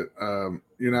there with it.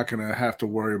 You're not going to have to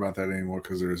worry about that anymore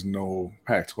because there's no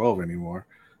Pac-12 anymore.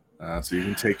 So you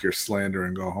can take your slander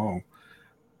and go home.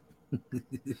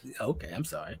 Okay, I'm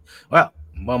sorry. Well,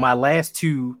 my last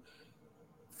 2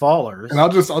 fallers. And I'll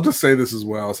just say this as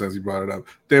well, since you brought it up.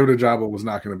 David Ojabo was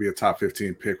not going to be a top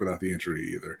 15 pick without the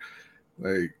injury either.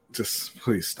 Like Just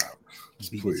please stop.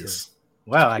 Just please.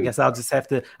 Well, I guess I'll just have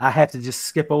to just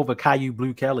skip over Caillou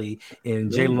Blue Kelly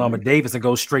and Jalen Armour Davis and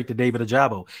go straight to David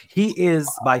Ojabo. He is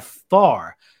by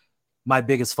far my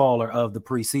biggest faller of the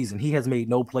preseason. He has made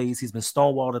no plays. He's been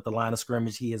stonewalled at the line of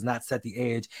scrimmage. He has not set the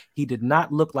edge. He did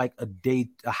not look like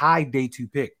a high day 2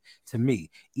 pick to me.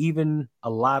 Even a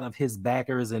lot of his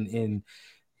backers and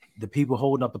the people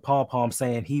holding up the pom-pom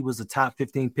saying he was a top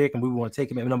 15 pick and we want to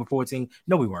take him at number 14.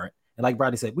 No, we weren't. And like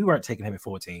Brodney said, we weren't taking him at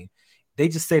 14. They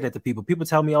just say that to people. People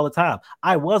tell me all the time,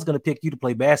 I was going to pick you to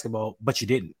play basketball, but you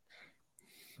didn't.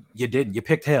 You didn't. You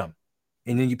picked him.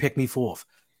 And then you picked me 4th.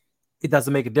 It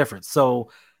doesn't make a difference. So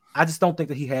I just don't think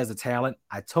that he has the talent.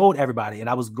 I told everybody, and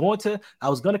I was going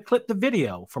to clip the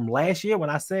video from last year when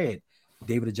I said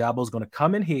David Ojabo is going to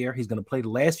come in here. He's going to play the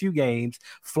last few games,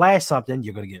 flash something.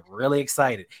 You're going to get really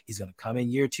excited. He's going to come in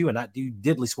year 2 and not do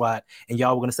diddly squat. And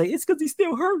y'all were going to say, it's because he's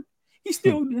still hurt. He's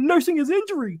still nursing his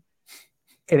injury.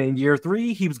 And in year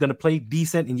 3, he was going to play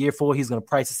decent. In year 4, he's going to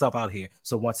price himself out here.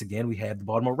 So once again, we have the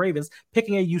Baltimore Ravens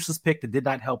picking a useless pick that did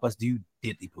not help us do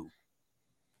diddly poo.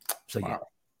 So yeah,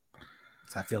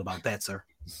 that's how I feel about that, sir.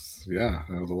 Yeah,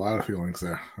 there was a lot of feelings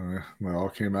there. They all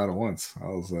came out at once. I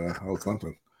was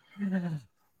something.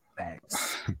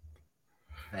 Facts.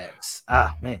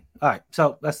 Ah, man. All right.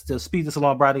 So let's just speed this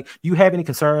along, Brodney. Do you have any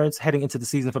concerns heading into the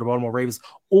season for the Baltimore Ravens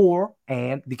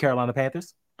and the Carolina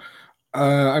Panthers?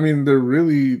 I mean, they're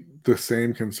really the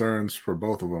same concerns for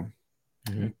both of them.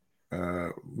 Mm-hmm.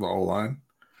 The O-line.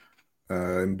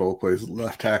 In both places,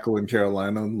 left tackle in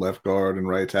Carolina, left guard and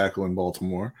right tackle in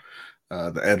Baltimore.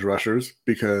 The edge rushers,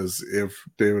 because if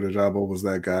David Ojabo was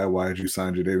that guy, why did you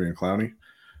sign Jadeveon Clowney?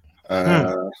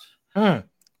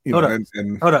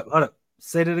 Hold up.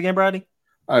 Say that again, Brodney.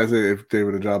 I say if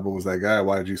David Ojabo was that guy,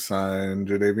 why did you sign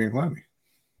Jadeveon Clowney?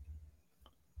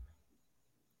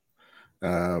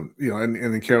 And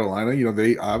in Carolina,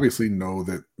 they obviously know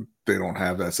that they don't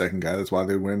have that second guy. That's why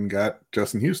they went and got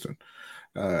Justin Houston.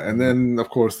 And then, of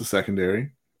course, the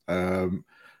secondary.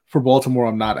 For Baltimore,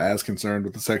 I'm not as concerned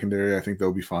with the secondary. I think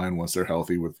they'll be fine once they're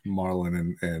healthy with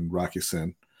Marlon and Rocky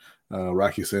Sin.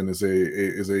 Rocky Sin is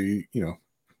a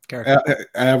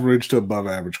average to above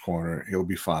average corner. He'll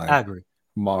be fine. I agree.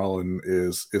 Marlon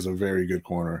is a very good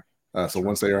corner. So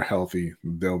once they are healthy,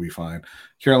 they'll be fine.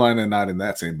 Carolina not in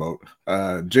that same boat.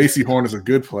 J.C. Horn is a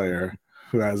good player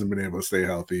who hasn't been able to stay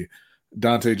healthy.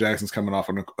 Dante Jackson's coming off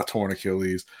on a torn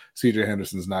Achilles. C.J.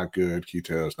 Henderson's not good.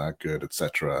 Keito's not good,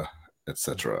 etc.,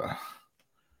 etc.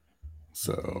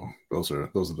 So those are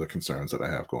the concerns that I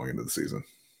have going into the season.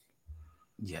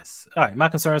 Yes. All right. My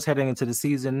concerns heading into the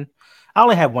season. I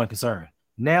only have one concern.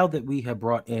 Now that we have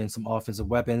brought in some offensive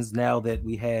weapons, now that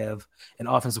we have an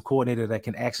offensive coordinator that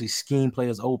can actually scheme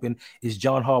players open, is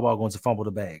John Harbaugh going to fumble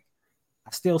the bag?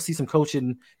 I still see some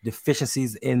coaching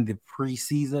deficiencies in the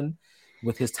preseason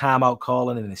with his timeout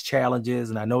calling and his challenges.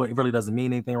 And I know it really doesn't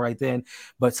mean anything right then,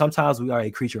 but sometimes we are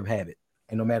a creature of habit.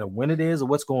 And no matter when it is or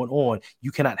what's going on, you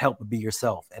cannot help but be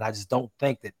yourself. And I just don't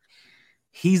think that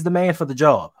he's the man for the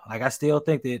job. Like, I still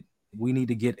think that we need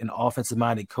to get an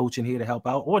offensive-minded coach in here to help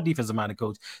out, or a defensive-minded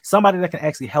coach, somebody that can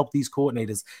actually help these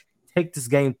coordinators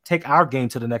take our game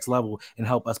to the next level and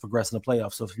help us progress in the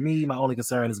playoffs. So for me, my only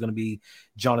concern is going to be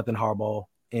Jonathan Harbaugh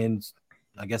and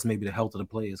I guess maybe the health of the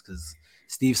players, because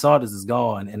Steve Saunders is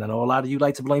gone. And I know a lot of you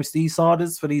like to blame Steve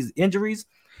Saunders for these injuries.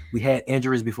 We had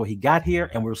injuries before he got here,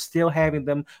 and we're still having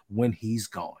them when he's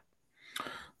gone.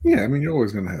 Yeah, I mean, you're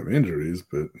always going to have injuries,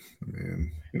 but I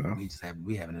mean,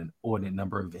 we have an inordinate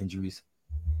number of injuries.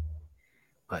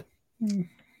 But what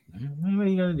are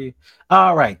you going to do?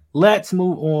 All right, let's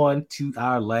move on to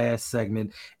our last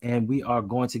segment, and we are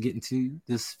going to get into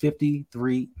this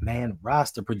 53-man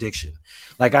roster prediction.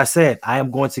 Like I said, I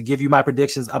am going to give you my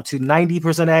predictions up to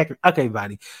 90% accurate. Okay,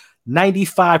 everybody,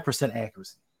 95%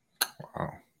 accuracy.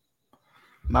 Wow.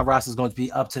 My roster is going to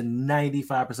be up to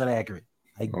 95% accurate.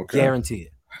 I guarantee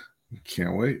it.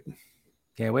 Can't wait.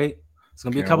 It's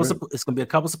gonna be a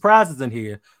couple surprises in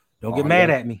here. Don't get mad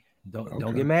at me.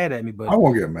 Don't get mad at me. But I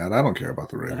won't get mad. I don't care about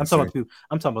the Ravens. I'm talking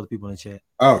about the people in the chat.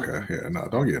 Okay, yeah, no,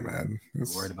 don't get mad.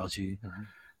 I'm worried about you.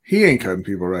 He ain't cutting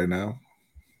people right now.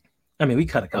 I mean, we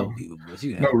cut a couple people, but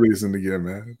no reason to get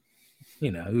mad. I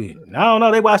don't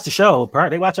know. They watch the show.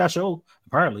 They watch our show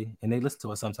apparently, and they listen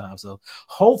to us sometimes. So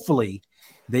hopefully,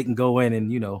 they can go in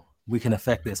and we can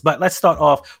affect this. But let's start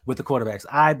off with the quarterbacks.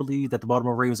 I believe that the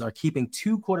Baltimore Ravens are keeping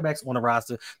 2 quarterbacks on the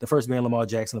roster, the first being Lamar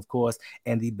Jackson, of course,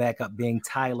 and the backup being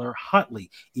Tyler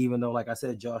Huntley. Even though, like I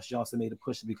said, Josh Johnson made a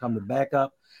push to become the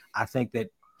backup, I think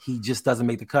that he just doesn't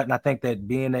make the cut. And I think that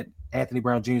being that Anthony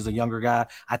Brown Jr. is a younger guy,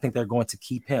 I think they're going to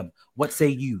keep him. What say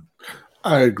you?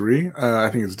 I agree. I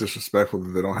think it's disrespectful that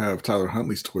they don't have Tyler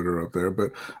Huntley's Twitter up there,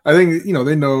 but I think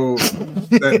they know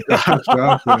that Josh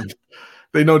Johnson.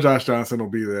 They know Josh Johnson will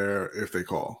be there if they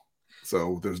call,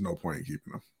 so there's no point in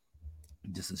keeping him.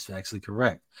 This is actually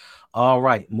correct. All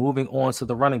right, moving on to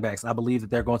the running backs. I believe that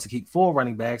they're going to keep 4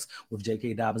 running backs, with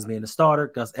J.K. Dobbins being the starter,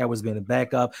 Gus Edwards being the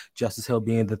backup, Justice Hill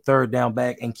being the third down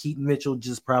back, and Keaton Mitchell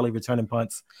just probably returning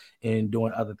punts and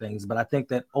doing other things. But I think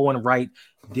that Owen Wright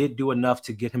did do enough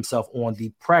to get himself on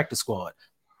the practice squad.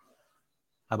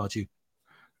 How about you?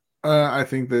 I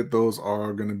think that those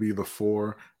are going to be the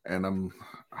 4, and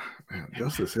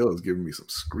Justice Hill is giving me some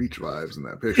Screech vibes in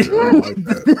that picture. I don't like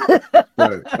that.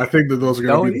 But I think that those are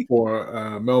going to be the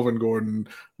 4. Melvin Gordon,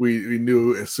 we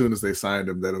knew as soon as they signed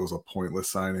him that it was a pointless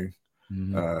signing,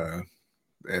 and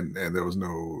there was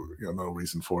no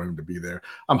reason for him to be there.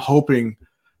 I'm hoping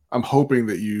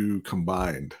that you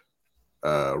combined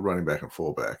running back and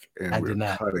fullback, and we're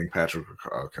cutting Patrick.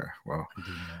 Okay, well,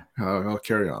 I'll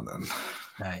carry on then.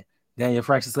 All right. Daniel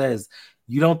Fraction says,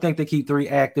 you don't think they keep 3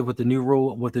 active with the new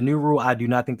rule? With the new rule, I do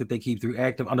not think that they keep 3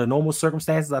 active. Under normal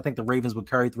circumstances, I think the Ravens would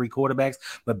carry 3 quarterbacks,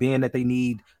 but being that they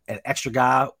need an extra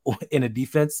guy in a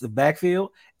defensive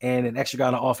backfield and an extra guy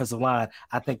on the offensive line,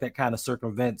 I think that kind of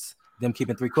circumvents them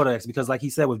keeping 3 quarterbacks, because like he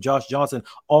said, with Josh Johnson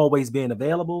always being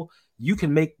available, you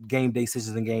can make game day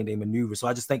decisions and game day maneuvers. So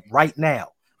I just think right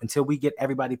now, until we get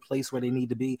everybody placed where they need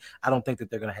to be, I don't think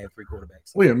that they're going to have 3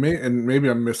 quarterbacks. Well, yeah, maybe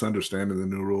I'm misunderstanding the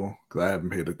new rule because I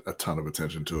haven't paid a ton of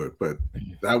attention to it, but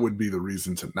that would be the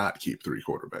reason to not keep 3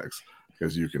 quarterbacks,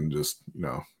 because you can just,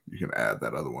 you can add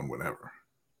that other one whenever.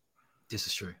 This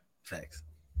is true. Facts.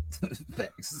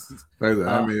 Facts.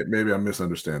 Maybe I'm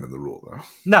misunderstanding the rule though.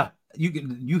 No, you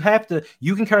can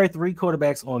carry 3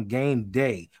 quarterbacks on game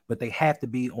day, but they have to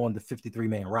be on the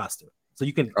 53-man roster. So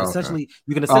you can essentially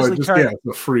carry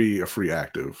a free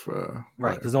active,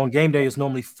 right? Because on game day it's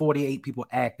normally 48 people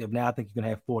active. Now I think you can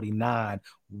have 49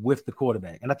 with the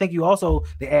quarterback, and I think you also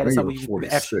they added something.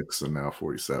 46 and now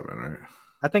 47, right?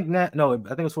 I think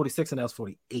it was 46 and now it's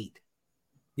 48.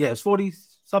 Yeah, it's 40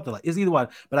 something like it's either one,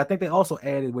 but I think they also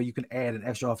added where you can add an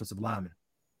extra offensive lineman,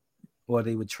 or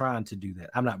they were trying to do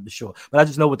that. I'm not sure, but I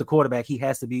just know with the quarterback he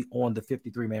has to be on the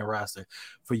 53-man roster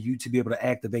for you to be able to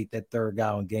activate that third guy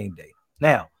on game day.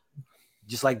 Now,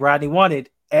 just like Rodney wanted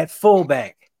at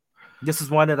fullback, this is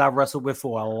one that I wrestled with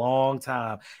for a long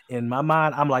time. In my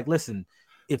mind, I'm like, listen,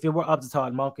 if it were up to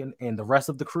Todd Monken and the rest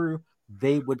of the crew,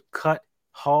 they would cut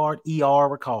hard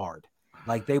Ricard.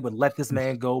 Like they would let this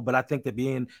man go. But I think that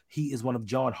being he is one of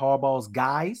John Harbaugh's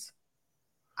guys,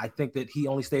 I think that he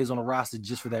only stays on the roster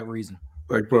just for that reason.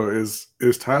 Like, bro, is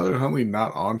Tyler Huntley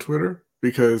not on Twitter?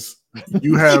 Because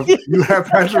you have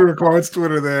Patrick Ricard's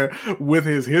Twitter there with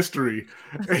his history,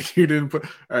 and you didn't put.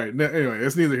 All right, anyway,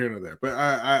 it's neither here nor there. But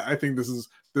I think this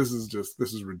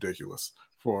is ridiculous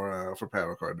for Pat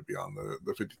Ricard to be on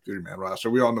the 53-man roster.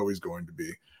 We all know he's going to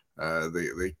be.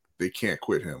 They can't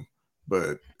quit him,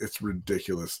 but it's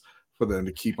ridiculous for them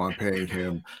to keep on paying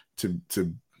him to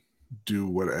do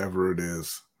whatever it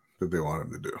is that they want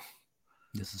him to do.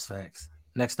 This is facts.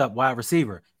 Next up, wide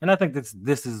receiver. And I think this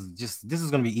is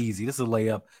going to be easy. This is a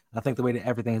layup. I think the way that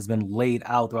everything has been laid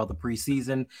out throughout the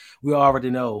preseason, we already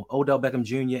know Odell Beckham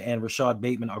Jr. and Rashad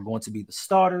Bateman are going to be the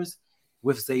starters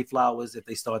with Zay Flowers. If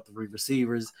they start 3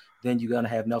 receivers, then you're going to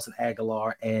have Nelson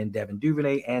Aguilar and Devin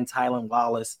Duvernay and Tylan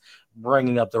Wallace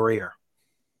bringing up the rear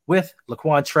with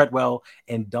Laquan Treadwell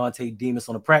and Dante Demas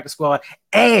on the practice squad.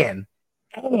 And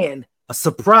a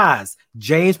surprise,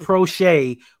 James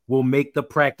Prochet will make the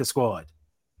practice squad.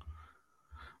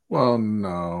 Well,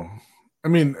 no. I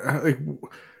mean,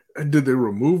 did they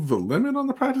remove the limit on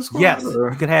the practice squad? Yes,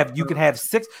 you can have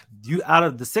 6. Out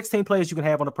of the 16 players you can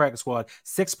have on the practice squad,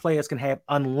 6 players can have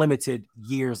unlimited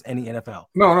years in the NFL.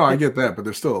 No, I get that, but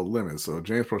there's still a limit. So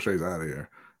James Prochet's out of here.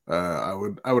 I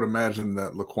would imagine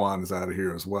that Laquan is out of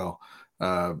here as well.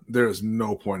 There is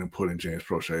no point in putting James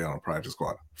Prochet on a practice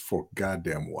squad for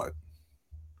goddamn what?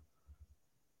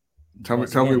 Tell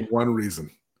me one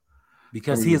reason.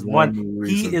 Because he is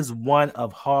one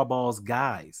of Harbaugh's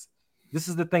guys. This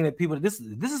is the thing that people this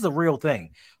is a real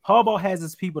thing. Harbaugh has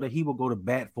his people that he will go to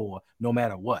bat for no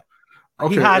matter what.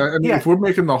 Okay, if we're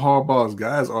making the Harbaugh's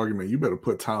guys argument, you better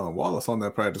put Tylan Wallace on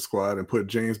that practice squad and put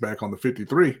James back on the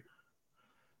 53.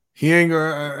 He ain't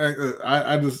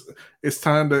gonna. It's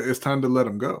time to let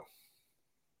him go.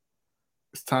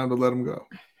 It's time to let him go.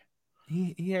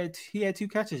 He had 2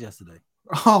 catches yesterday.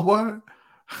 Oh, what?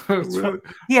 Really?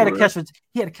 He had a catch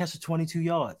for 22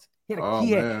 yards.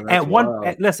 At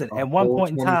one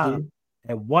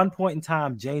point in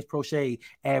time, James Prochet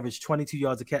averaged 22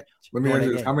 yards a catch. Let me ask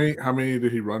you this: how many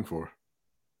did he run for?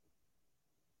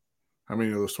 How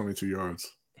many of those 22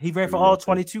 yards? He ran for all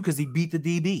 22 because he beat the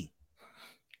DB.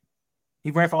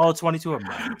 He ran for all 22 of them,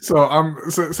 Brian. So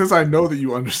since I know that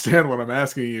you understand what I'm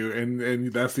asking you,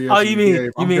 and that's the answer. Oh, you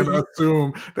mean I'm gonna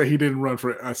assume that he didn't run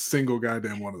for a single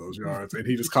goddamn one of those yards, and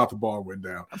he just caught the ball and went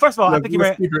down. First of all, I think he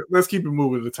ran. Let's keep it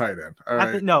moving to the tight end. All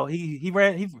right. He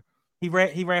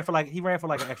ran for like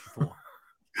an extra 4.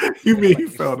 You mean he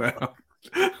fell down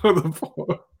for the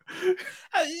 4?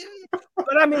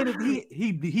 But I mean,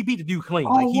 he beat the dude clean.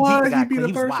 Oh, like he beat the guy he beat clean. the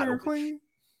He was third wide stringer open. clean.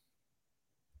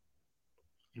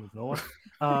 Moving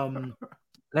on.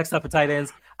 Next up for tight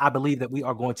ends, I believe that we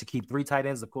are going to keep 3 tight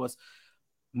ends. Of course,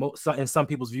 in some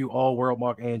people's view, all world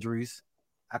Mark Andrews.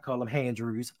 I call him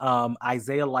Handrews.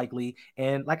 Isaiah Likely,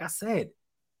 and like I said,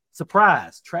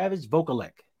 surprise, Travis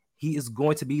Vokalek. He is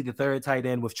going to be the 3rd tight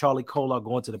end with Charlie Kolar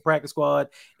going to the practice squad,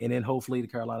 and then hopefully the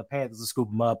Carolina Panthers will scoop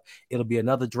him up. It'll be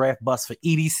another draft bust for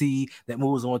EDC that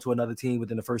moves on to another team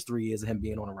within the first 3 years of him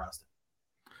being on the roster.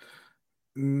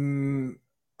 I'm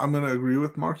going to agree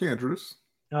with Mark Andrews.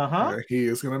 He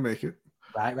is going to make it.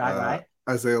 Right.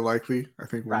 Isaiah Likely, I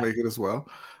think, will make it as well.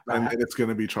 Right. And it's going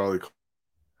to be Charlie.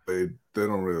 They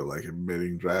don't really like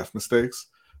admitting draft mistakes.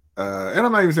 And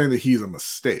I'm not even saying that he's a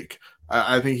mistake.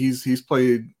 I think he's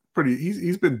played pretty.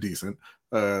 He's been decent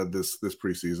this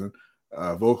preseason.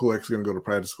 Vokalek's going to go to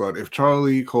practice squad. If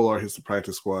Charlie Kolar hits the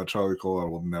practice squad, Charlie Kolar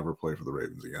will never play for the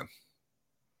Ravens again.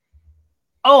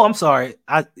 Oh, I'm sorry.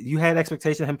 You had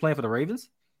expectation of him playing for the Ravens?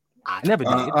 I never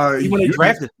did. When they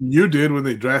drafted, you did when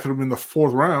they drafted him in the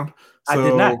 4th round. So I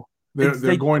did not.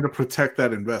 They're going to protect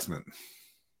that investment.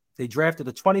 They drafted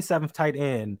the 27th tight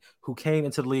end who came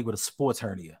into the league with a sports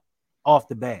hernia off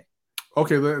the bat.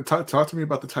 Okay, talk to me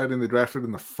about the tight end they drafted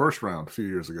in the 1st round a few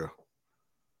years ago.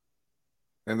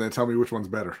 And then tell me which one's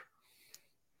better.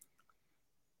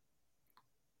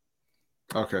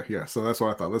 Okay, yeah, so that's what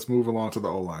I thought. Let's move along to the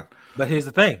O-line. But here's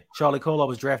the thing. Charlie Kolar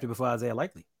was drafted before Isaiah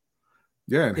Likely.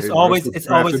 Yeah, and it's always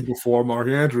before Mark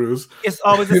Andrews. It's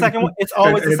always the second one. It's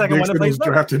always the second one that plays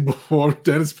drafted before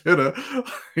Dennis Pitta.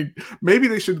 Maybe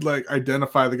they should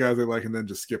identify the guys they like and then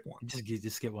just skip one.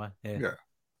 Just skip one. Yeah.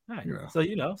 All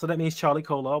right. So that means Charlie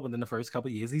Kolar within the first couple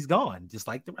of years he's gone, just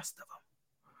like the rest of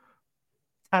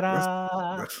them.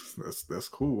 Ta-da! That's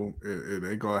cool. It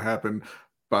ain't gonna happen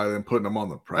by them putting them on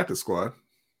the practice squad.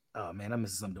 Oh man, I'm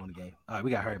missing something during the game. All right,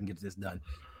 we gotta hurry up and get this done.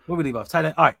 Where we leave off? Tight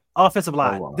end. All right, offensive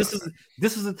line. This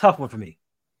is a tough one for me.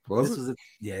 This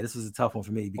was a tough one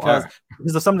for me because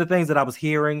of some of the things that I was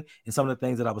hearing and some of the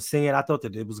things that I was seeing. I thought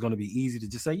that it was going to be easy to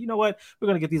just say, you know what, we're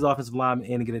going to get these offensive linemen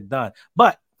in and get it done.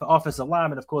 But for offensive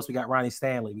linemen, of course, we got Ronnie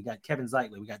Stanley, we got Kevin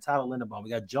Zeitley, we got Tyler Linderbaum, we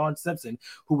got John Simpson,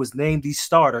 who was named the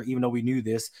starter, even though we knew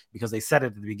this because they said it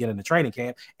at the beginning of the training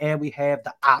camp. And we have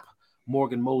the op,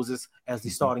 Morgan Moses, as the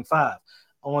starting 5.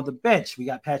 On the bench, we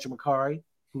got Patrick McCarry,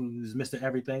 who's Mr.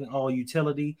 Everything, all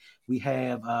utility. We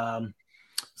have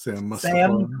Sam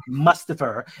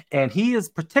Mustipher, and he is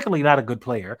particularly not a good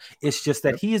player. It's just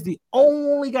that he is the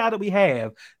only guy that we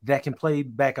have that can play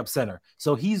backup center.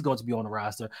 So he's going to be on the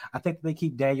roster. I think they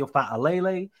keep Daniel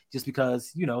Fa'alele just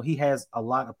because, he has a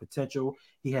lot of potential.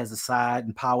 He has the side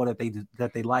and power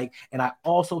that they like. And I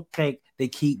also think they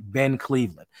keep Ben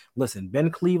Cleveland. Listen,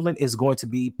 Ben Cleveland is going to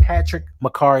be Patrick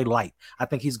McCarry light. I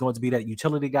think he's going to be that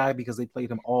utility guy because they played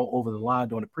him all over the line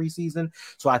during the preseason.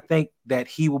 So I think that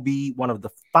he will be one of the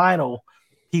final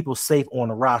people safe on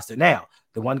the roster. Now,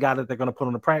 the one guy that they're going to put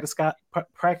on the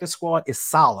practice squad is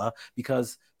Saleh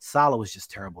because Saleh was just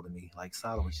terrible to me. Like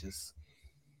Saleh was just.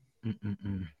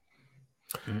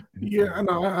 Yeah,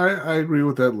 no, I agree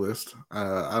with that list.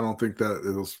 I don't think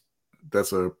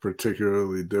that's a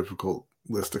particularly difficult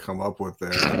list to come up with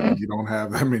there. You don't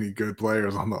have that many good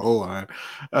players on the O-line.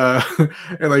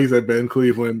 And like you said, Ben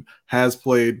Cleveland has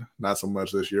played, not so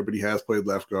much this year, but he has played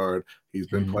left guard. He's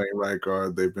been playing right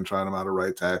guard. They've been trying him out of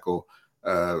right tackle.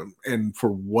 And for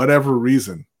whatever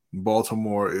reason,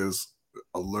 Baltimore is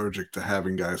allergic to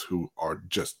having guys who are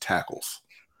just tackles.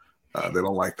 They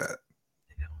don't like that.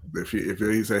 If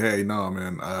you say, hey, no,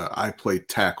 man, I play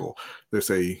tackle, they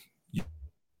say,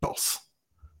 else.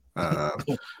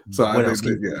 So I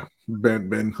think that,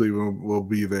 Ben Cleveland will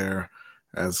be there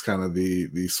as kind of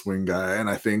the swing guy. And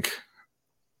I think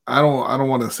I don't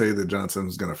want to say that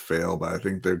Johnson's going to fail, but I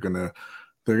think they're going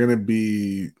to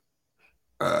be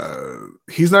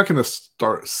he's not going to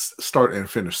start and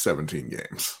finish 17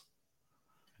 games.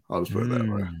 I'll just put it that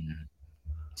way.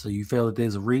 So you feel that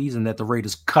there's a reason that the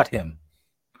Raiders cut him?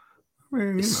 I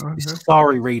mean,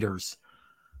 sorry, Raiders.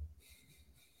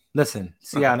 Listen,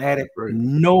 see how an addict.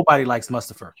 Nobody likes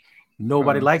Mustipher.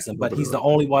 Nobody likes him, but he's the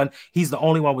only one. He's the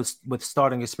only one with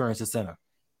starting experience at center.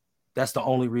 That's the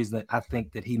only reason that I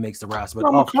think that he makes the roster.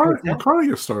 But McCarty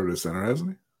has started at center,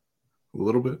 hasn't he? A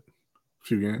little bit, a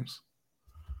few games.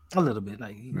 A little bit.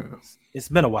 Like it's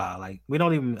been a while. Like I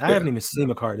haven't even seen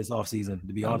McCarty this offseason,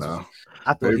 to be honest with you.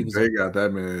 I thought they got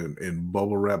that man in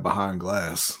bubble wrap behind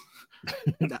glass.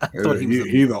 I thought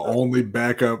he's the only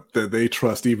backup that they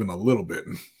trust even a little bit.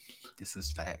 This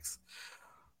is facts.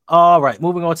 All right,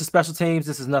 moving on to special teams.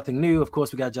 This is nothing new. Of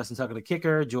course, we got Justin Tucker, the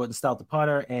kicker, Jordan Stout, the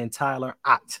punter, and Tyler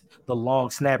Ott, the long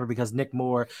snapper, because Nick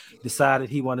Moore decided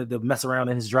he wanted to mess around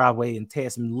in his driveway and tear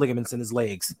some ligaments in his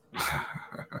legs.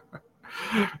 I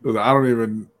don't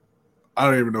even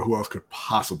know who else could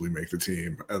possibly make the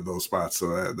team at those spots.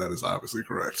 So that is obviously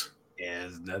correct. Yeah,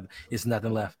 it's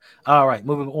nothing left. All right,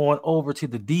 moving on over to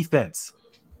the defense.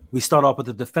 We start off with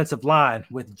the defensive line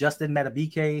with Justin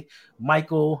Matabike,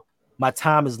 Michael. My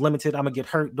time is limited. I'm gonna get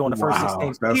hurt during the first 6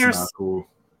 games. That's not cool.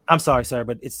 I'm sorry, sir,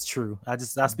 but it's true. I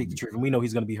speak the truth, and we know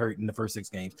he's gonna be hurt in the first 6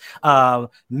 games.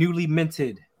 Newly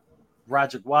minted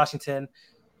Roderick Washington.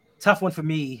 Tough one for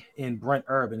me in Brent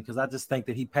Urban, because I just think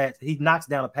that he knocks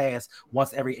down a pass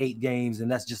once every 8 games,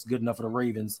 and that's just good enough for the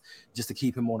Ravens just to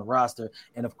keep him on the roster.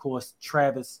 And of course,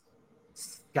 Travis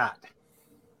Scott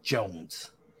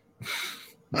Jones.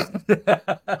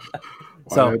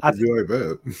 So I feel like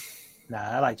that. Nah,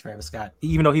 I like Travis Scott,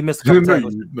 even though he missed a couple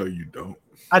tackles. No, you don't.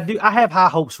 I do. I have high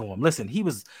hopes for him. Listen, he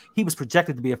was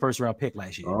projected to be a first-round pick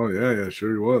last year. Oh yeah,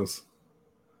 sure he was.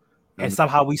 And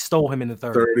somehow we stole him in the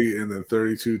 30, and then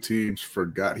 32 teams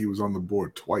forgot he was on the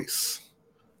board twice.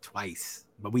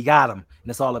 But we got him, and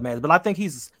that's all that matters. But I think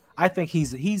he's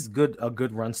good, a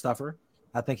good run stuffer.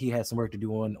 I think he has some work to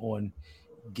do on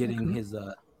getting his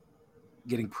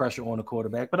getting pressure on the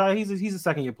quarterback. But he's a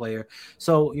second-year player,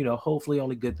 so hopefully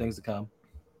only good things to come.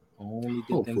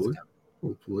 Hopefully.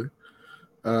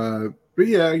 But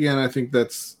yeah, again, I think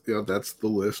that's the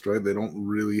list, right? They don't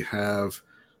really have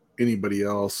anybody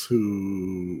else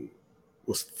who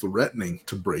was threatening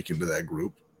to break into that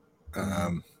group,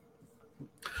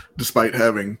 despite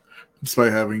having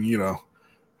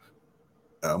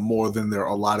more than their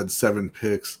allotted 7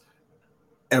 picks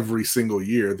every single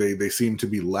year. They seem to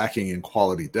be lacking in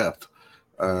quality depth.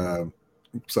 So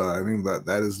I think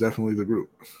that is definitely the group.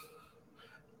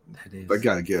 They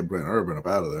got to get Brent Urban up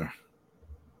out of there.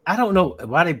 I don't know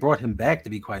why they brought him back, to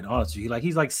be quite honest with you.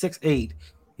 He's like 6'8".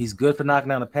 He's good for knocking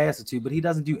down a pass or two, but he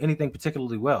doesn't do anything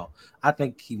particularly well. I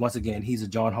think he's a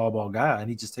John Harbaugh guy, and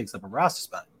he just takes up a roster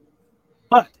spot.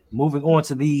 But moving on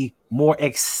to the more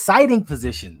exciting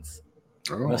positions,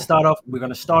 we're going to start off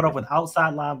with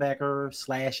outside linebacker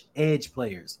 / edge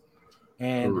players,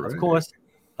 and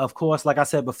of course, like I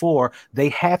said before, they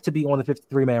have to be on the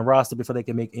 53-man roster before they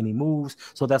can make any moves.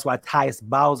 So that's why Tyus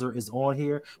Bowser is on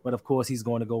here. But of course, he's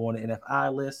going to go on the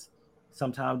NFI list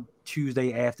sometime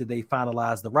Tuesday after they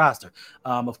finalize the roster.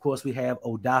 Of course, we have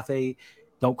Odafe,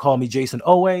 don't call me Jason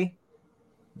Owe,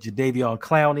 Jadeveon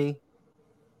Clowney,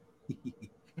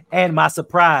 and my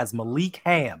surprise, Malik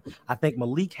Ham. I think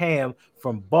Malik Ham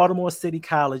from Baltimore City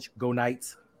College, go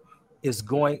Knights, is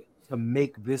going to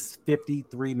make this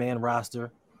 53-man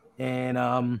roster.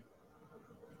 And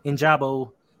in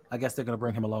Jabo, I guess they're going to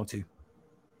bring him along too.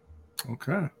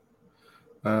 Okay.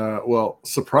 Well,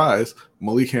 surprise,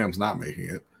 Malik Ham's not making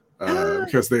it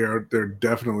because they're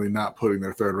definitely not putting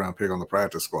their 3rd-round pick on the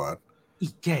practice squad.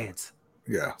 Egads.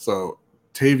 Yeah, so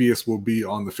Tavius will be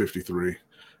on the 53.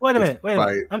 Wait a minute.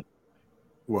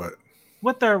 What?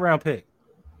 What 3rd-round pick?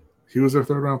 He was their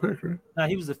 3rd-round pick, right? No,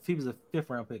 he was a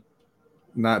 5th-round pick.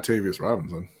 Not Tavius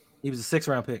Robinson. He was a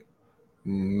 6th-round pick.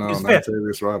 No, not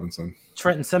Tavius Robinson.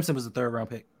 Trenton Simpson was a 3rd-round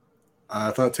pick. I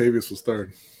thought Tavius was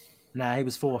 3rd. Nah, he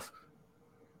was 4th.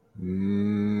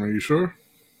 Are you sure?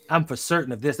 I'm for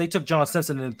certain of this. They took John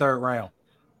Simpson in the 3rd round.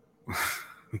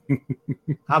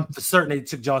 I'm for certain they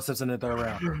took John Simpson in the 3rd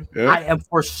round. Yeah. I am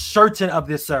for certain of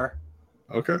this, sir.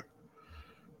 Okay.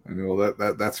 I know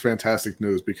that's fantastic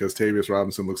news because Tavius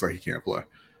Robinson looks like he can't play.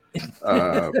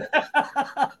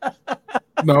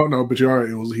 No, but you're right.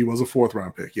 He was a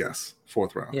 4th-round pick. Yes,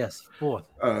 4th round. Yes, 4th.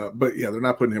 But yeah, they're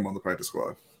not putting him on the practice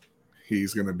squad.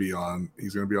 He's going to be on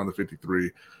the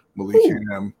 53. Malik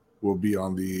Ham will be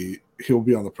on the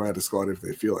practice squad if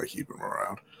they feel like keeping him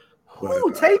around. But,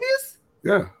 Tavius?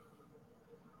 Yeah.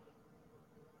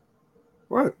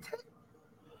 What?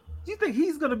 Do you think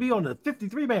he's going to be on the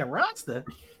 53-man roster?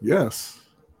 Yes.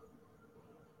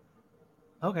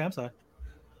 Okay, I'm sorry.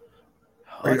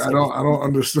 I don't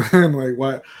understand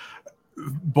why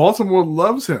Baltimore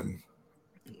loves him.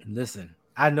 Listen,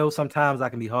 I know sometimes I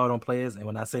can be hard on players, and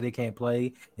when I say they can't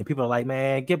play, and people are like,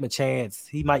 "Man, give him a chance.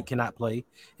 He cannot play,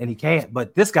 and he can't."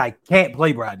 But this guy can't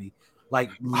play, Brady. Like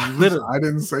literally. I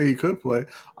didn't say he could play.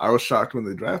 I was shocked when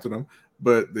they drafted him,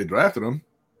 but they drafted him.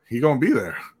 He gonna be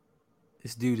there.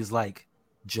 This dude is like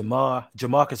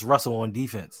Jamarcus Russell on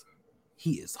defense.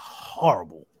 He is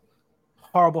horrible.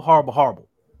 Horrible.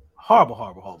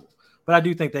 But I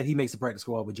do think that he makes the practice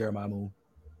squad with Jeremiah Moon.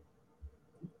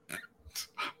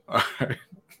 All right.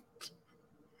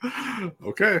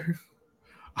 Okay.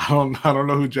 I don't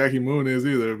know who Jackie Moon is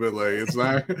either, but like it's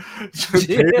not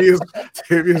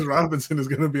Tavius Robinson is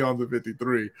going to be on the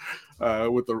 53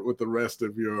 with the rest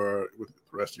of your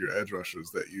edge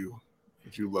rushers that you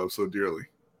love so dearly.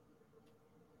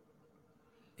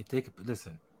 If they could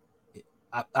listen,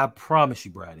 I promise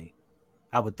you, Brady,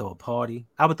 I would throw a party.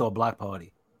 I would throw a block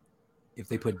party if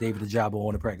they put David Ojabo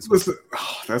on the practice squad. Listen,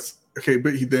 that's okay,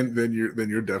 but then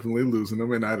you're definitely losing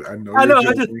them, and I know. I know.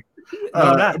 You're joking.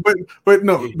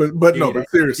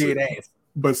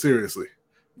 But seriously,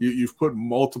 you've put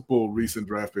multiple recent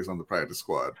draft picks on the practice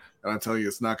squad, and I'm telling you,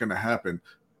 it's not going to happen.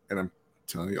 And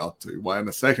I'll tell you why in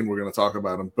a second. We're going to talk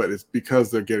about them, but it's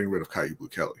because they're getting rid of Kaiu Blue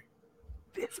Kelly.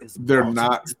 They're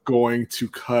not going to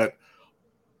cut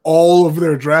all of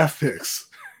their draft picks,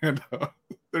 and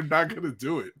they're not going to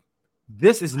do it.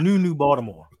 This is new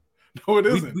Baltimore. No, it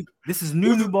isn't. This is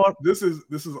new Baltimore. This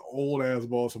is old ass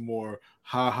Baltimore.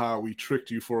 We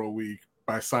tricked you for a week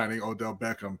by signing Odell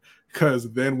Beckham,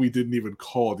 because then we didn't even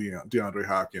call DeAndre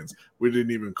Hopkins. We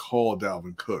didn't even call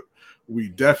Dalvin Cook. We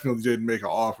definitely didn't make an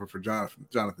offer for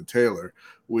Jonathan Taylor.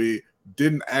 We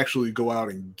didn't actually go out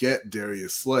and get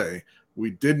Darius Slay.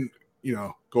 We didn't,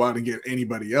 go out and get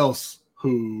anybody else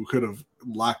who could have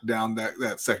locked down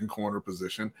that second corner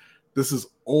position. This is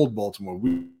old Baltimore.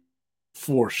 We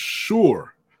for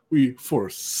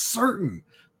certain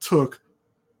took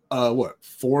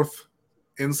fourth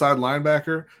inside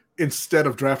linebacker instead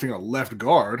of drafting a left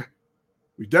guard.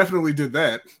 We definitely did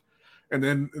that. And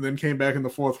then came back in the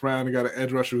fourth round and got an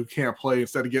edge rusher who can't play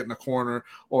instead of getting a corner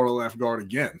or a left guard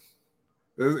again.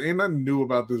 There ain't nothing new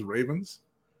about this Ravens.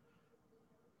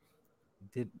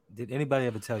 Did anybody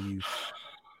ever tell you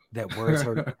that words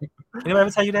hurt? Anybody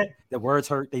ever tell you that words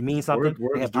hurt? They mean something.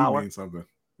 Words they have do power. Mean something.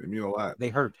 They mean a lot. They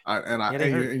hurt.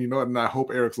 And you know what? And I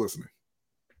hope Eric's listening.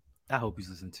 I hope he's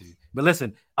listening too. But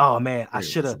listen, oh man, I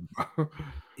should have.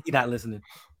 He's not listening.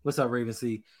 What's up, Raven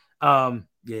C?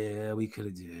 Yeah, we could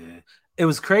have. Yeah. It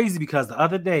was crazy because the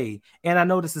other day, and I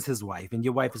know this is his wife, and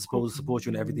your wife is supposed to support you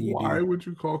in everything you do. Why would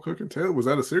you call Cook and Taylor? Was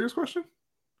that a serious question?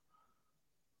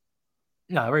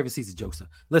 No, Raven C's a jokester.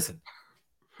 Listen,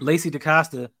 Lacey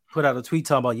DaCosta put out a tweet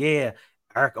talking about, yeah,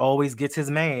 Eric always gets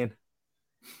his man.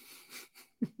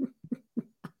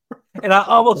 And I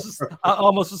almost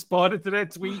responded to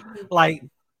that tweet like,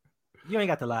 you ain't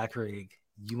got to lie, Craig.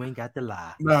 You ain't got to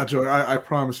lie. Nah, Joe, I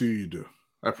promise you do.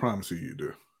 I promise you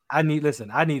do. I need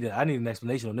an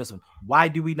explanation on this one. Why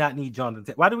do we not need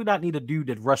Jonathan? Why do we not need a dude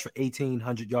that rushed for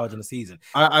 1,800 yards in a season?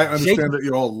 I understand that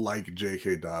you all like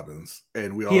J.K. Dobbins,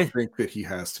 and we all think that he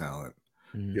has talent,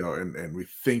 and we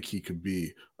think he could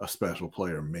be a special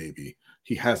player. Maybe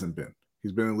he hasn't been.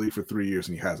 He's been in the league for 3 years,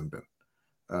 and he hasn't been.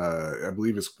 I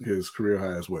believe his career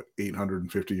high is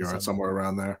 850 yards, somewhere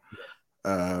around there.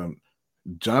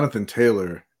 Jonathan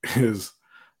Taylor is,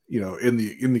 in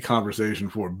the conversation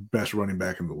for best running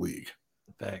back in the league.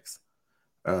 Thanks.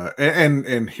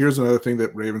 And here's another thing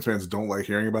that Ravens fans don't like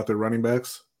hearing about their running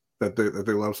backs that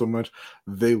they love so much.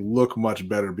 They look much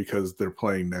better because they're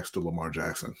playing next to Lamar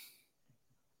Jackson.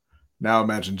 Now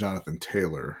imagine Jonathan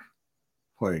Taylor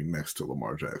playing next to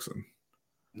Lamar Jackson.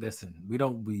 Listen,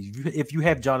 if you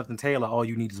have Jonathan Taylor, all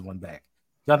you need is one back.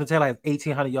 Jonathan Taylor has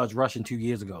 1,800 yards rushing 2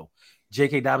 years ago.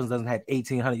 J.K. Dobbins doesn't have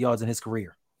 1,800 yards in his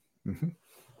career. Mm-hmm.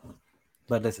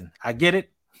 But listen, I get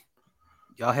it.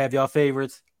 Y'all have y'all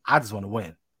favorites. I just want to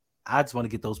win. I just want to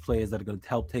get those players that are going to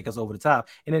help take us over the top.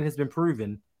 And it has been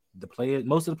proven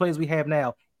most of the players we have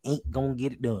now ain't going to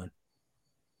get it done.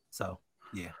 So,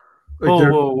 yeah.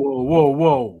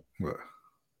 Whoa. What?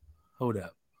 Hold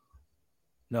up.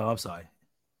 No, I'm sorry.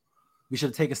 We should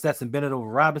have taken Stetson Bennett over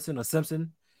Robinson or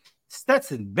Simpson.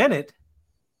 Stetson Bennett?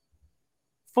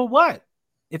 For what?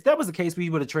 If that was the case, we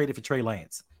would have traded for Trey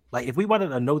Lance. Like, if we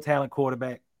wanted a no-talent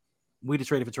quarterback, we'd have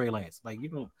traded for Trey Lance. Like, you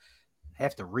don't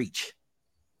have to reach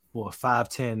for a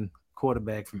 5'10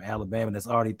 quarterback from Alabama that's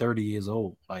already 30 years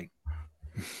old. Like,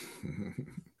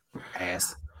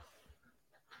 ass.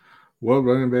 What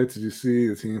running back did you see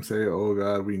the team say, oh,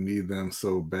 God, we need them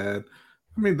so bad?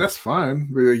 I mean, that's fine.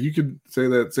 You could say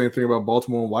that same thing about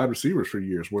Baltimore wide receivers for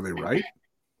years. Were they right?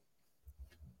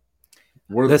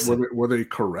 Were they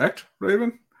correct,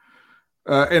 Raven?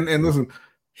 And listen,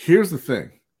 here's the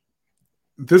thing.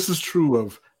 This is true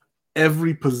of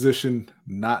every position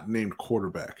not named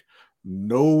quarterback.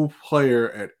 No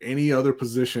player at any other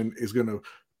position is going to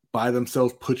by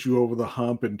themselves put you over the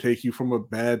hump and take you from a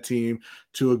bad team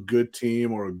to a good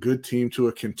team or a good team to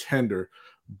a contender.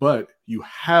 But you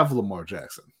have Lamar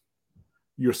Jackson.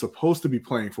 You're supposed to be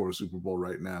playing for a Super Bowl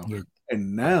right now. Yeah.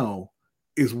 And now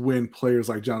is when players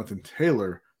like Jonathan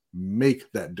Taylor make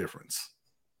that difference.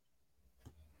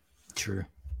 True.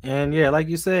 And yeah, like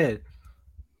you said,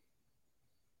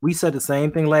 we said the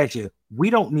same thing last year. We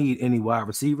don't need any wide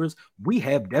receivers. We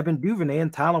have Devin Duvernay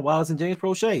and Tyler Wallace and James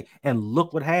Prochet. And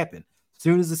look what happened. As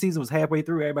soon as the season was halfway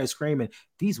through, everybody screaming,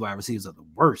 these wide receivers are the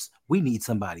worst. We need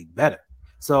somebody better.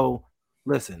 So,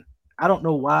 listen, I don't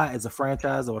know why, as a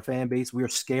franchise or a fan base, we're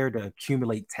scared to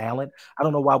accumulate talent. I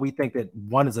don't know why we think that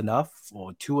one is enough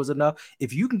or two is enough.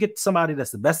 If you can get somebody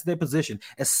that's the best at their position,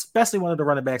 especially one of the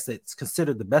running backs that's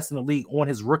considered the best in the league on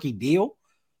his rookie deal,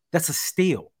 that's a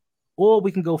steal. Or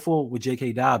we can go forward with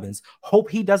J.K. Dobbins,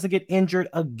 hope he doesn't get injured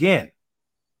again,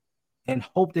 and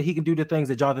hope that he can do the things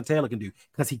that Jonathan Taylor can do,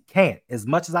 because he can't. As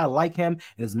much as I like him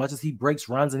and as much as he breaks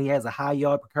runs and he has a high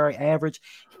yard per carry average,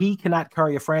 he cannot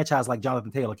carry a franchise like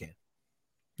Jonathan Taylor can.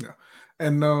 Yeah.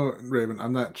 And no, Raven,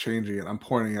 I'm not changing it. I'm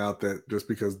pointing out that just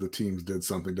because the teams did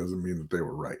something doesn't mean that they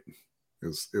were right. It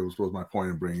was my point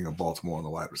in bringing up Baltimore on the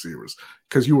wide receivers,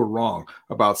 because you were wrong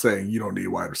about saying you don't need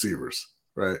wide receivers,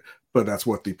 right? But that's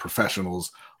what the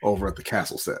professionals over at the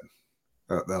Castle said.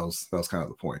 That was kind of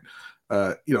the point.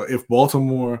 If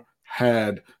Baltimore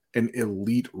had an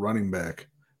elite running back,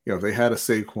 if they had a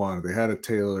Saquon, if they had a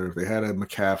Taylor, if they had a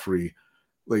McCaffrey,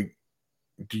 like,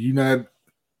 can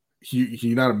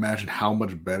you not imagine how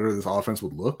much better this offense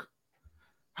would look?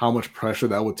 How much pressure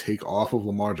that would take off of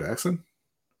Lamar Jackson?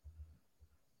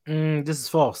 This is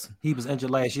false. He was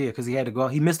injured last year because he had to go.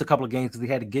 He missed a couple of games because he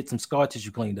had to get some scar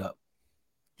tissue cleaned up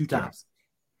 2 times.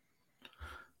 Yeah.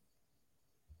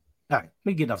 All right,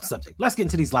 let me get off the subject. Let's get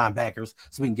into these linebackers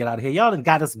so we can get out of here. Y'all done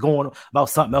got us going about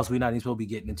something else we're not even supposed to be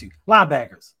getting into.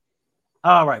 Linebackers.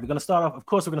 All right, we're going to start off. Of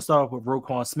course, we're going to start off with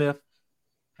Roquan Smith,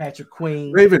 Patrick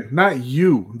Queen. Raven, not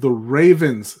you. The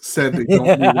Ravens said they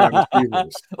don't need wide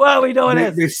receivers. Why are we doing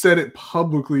this? They said it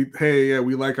publicly. Hey, yeah,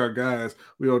 we like our guys.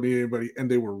 We don't need anybody,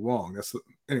 and they were wrong.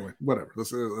 Anyway. Whatever.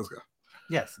 Let's go.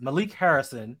 Yes, Malik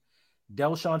Harrison,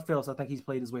 Delshon Phillips. I think he's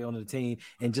played his way onto the team,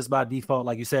 and just by default,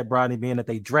 like you said, Brodney, being that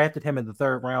they drafted him in the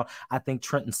 3rd round, I think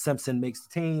Trenton Simpson makes the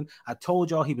team. I told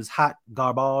y'all he was hot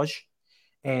garbage.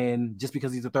 And just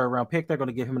because he's a 3rd round pick, they're going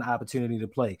to give him an opportunity to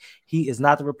play. He is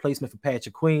not the replacement for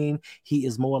Patrick Queen. He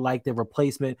is more like the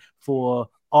replacement for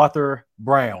Arthur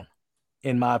Brown,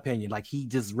 in my opinion. Like, he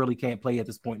just really can't play at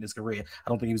this point in his career. I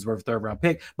don't think he was worth a 3rd round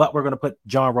pick, but we're going to put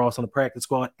John Ross on the practice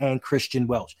squad and Christian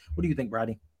Welch. What do you think,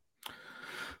 Brady?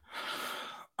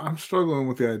 I'm struggling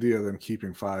with the idea of them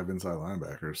keeping 5 inside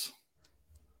linebackers.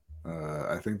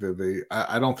 I think that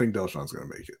I don't think Delshon's going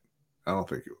to make it. I don't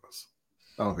think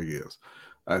he is.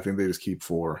 I think they just keep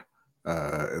 4,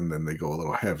 and then they go a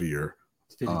little heavier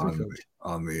they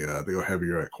go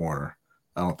heavier at corner.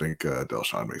 I don't think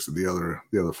Delshon makes it. The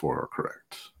other 4 are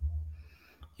correct.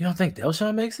 You don't think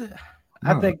Delshon makes it?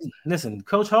 No. I think, listen,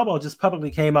 Coach Harbaugh just publicly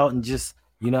came out and just,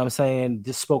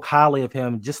 just spoke highly of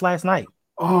him just last night.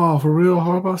 Oh, for real?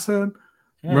 Harbaugh said?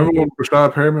 Yeah, remember when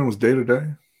Rashad Perriman was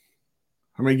day-to-day?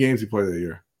 How many games he played that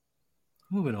year?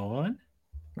 Moving on.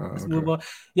 Okay. Move on.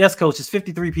 Yes, Coach, it's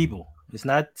 53 people. It's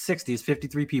not 60, it's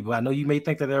 53 people. I know you may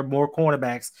think that there are more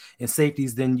cornerbacks and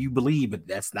safeties than you believe, but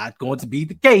that's not going to be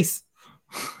the case.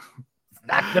 It's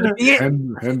not going to be it.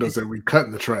 Hendo said we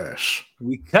cutting the trash.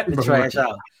 We cutting the trash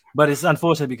out. But it's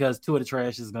unfortunate because 2 of the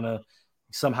trash is going to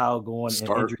somehow go on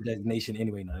in injury designation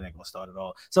anyway. No, they're not going to start at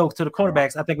all. So to the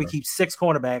cornerbacks, I think we keep 6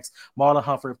 cornerbacks. Marlon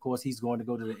Humphrey, of course, he's going to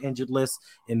go to the injured list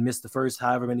and miss the first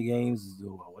however many games,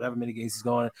 or whatever many games he's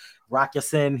going. Rock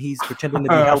Ya-Sin, he's pretending to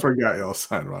be healthy. I forgot y'all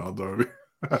signed Ronald Darby.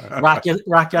 Rock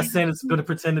Ya-Sin is going to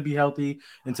pretend to be healthy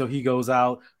until he goes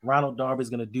out. Ronald Darby is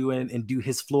going to do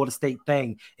his Florida State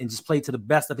thing and just play to the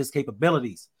best of his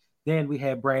capabilities. Then we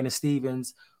have Brandon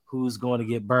Stevens, who's going to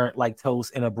get burnt like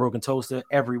toast in a broken toaster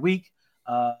every week.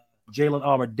 Jalen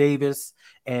Armour Davis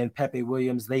and Pepe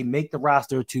Williams, they make the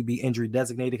roster to be injury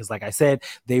designated because, like I said,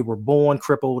 they were born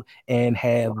crippled and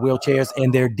have wheelchairs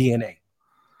in their DNA.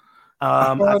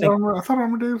 I thought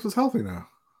Armour Davis was healthy now.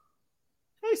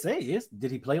 They say he is.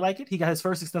 Did he play like it? He got his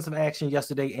first extensive action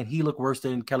yesterday, and he looked worse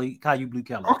than Caillou Blue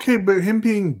Kelly. Okay, but him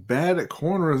being bad at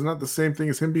corner is not the same thing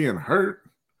as him being hurt.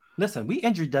 Listen, we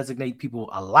injury designate people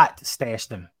a lot to stash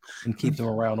them and keep them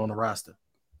around on the roster.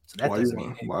 So that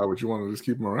why would you want to just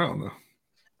keep them around, though?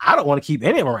 I don't want to keep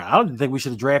any of them around. I don't think we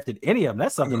should have drafted any of them.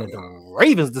 That's something that the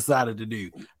Ravens decided to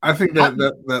do. I think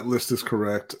that list is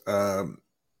correct,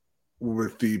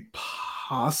 with the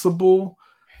possible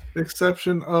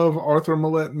exception of Arthur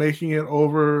Millette making it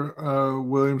over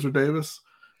Williams or Davis.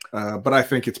 But I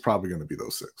think it's probably going to be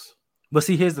those 6. But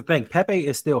see, here's the thing. Pepe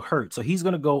is still hurt, so he's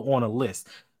going to go on a list.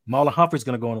 Marlon Humphrey's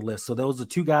going to go on the list. So those are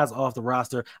 2 guys off the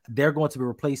roster. They're going to be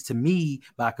replaced to me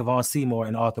by Kevon Seymour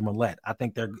and Arthur Millette. I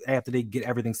think they're after they get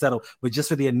everything settled. But just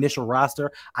for the initial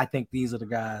roster, I think these are the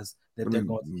guys that they're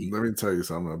going to keep. Let me tell you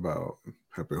something about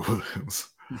Pepe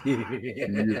Williams. You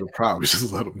could probably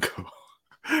just let him go.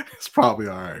 It's probably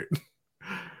all right.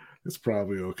 It's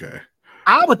probably okay.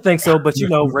 I would think so, but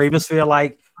Ravens feel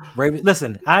like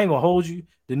listen, I ain't gonna hold you.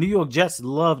 The New York Jets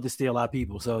love to steal our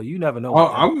people, so you never know.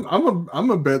 I'm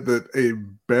a bet that a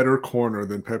better corner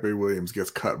than Pepe Williams gets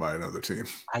cut by another team.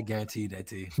 I guarantee you that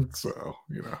too. So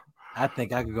I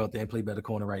think I could go out there and play better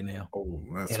corner right now. Oh,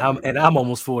 that's I'm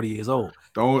almost 40 years old.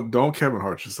 Don't Kevin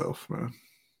Hart yourself, man.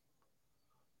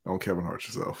 Don't Kevin Hart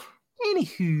yourself.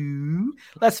 Anywho,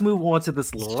 let's move on to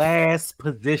this last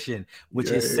position, which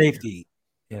is safety.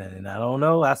 And I don't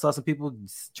know. I saw some people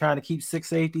trying to keep 6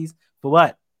 safeties. For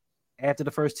what? After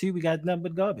the first 2, we got nothing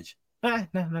but garbage. No,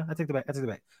 I take it back.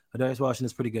 Adarius Washington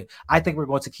is pretty good. I think we're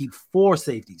going to keep 4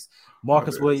 safeties.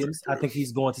 Marcus Williams, I think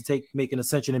he's going to make an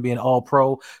ascension and be an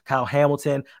all-pro. Kyle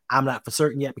Hamilton, I'm not for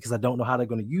certain yet because I don't know how they're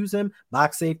going to use him.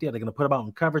 Box safety, are they going to put him out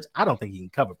in coverage? I don't think he can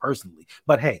cover personally.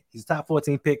 But hey, he's a top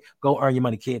 14 pick. Go earn your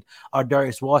money, kid.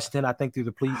 Darius Washington, I think through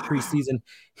the preseason,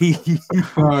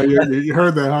 you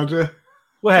heard that, huh, Jay?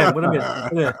 What happened? What a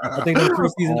minute. I think in the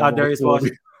preseason, Darius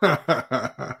Washington.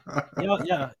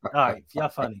 Yeah. All right. Y'all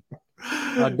funny.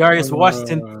 Darius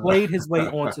Washington played his way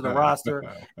onto the roster.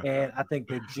 And I think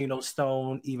that Geno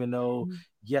Stone, even though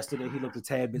yesterday he looked a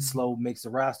tad bit slow, makes the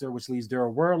roster, which leaves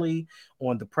Daryl Worley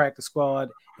on the practice squad.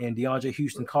 And DeAndre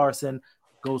Houston Carson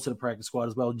goes to the practice squad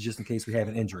as well, just in case we have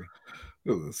an injury.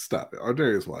 Stop it.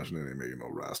 Darius Washington ain't making no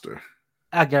roster.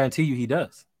 I guarantee you he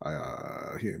does.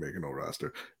 He ain't making no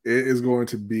roster. It is going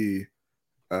to be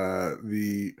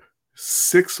the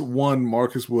 6'1"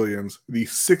 Marcus Williams, the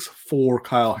 6'4"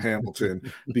 Kyle Hamilton,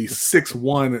 the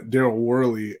 6'1" Daryl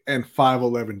Worley, and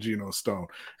 5'11" Geno Stone.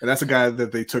 And that's a guy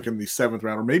that they took in the 7th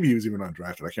round, or maybe he was even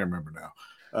undrafted. I can't remember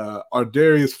now.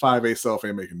 Ardarius 5'8" self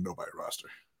ain't making nobody roster.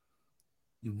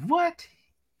 What?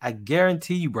 I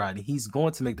guarantee you, Brodney, he's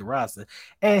going to make the roster.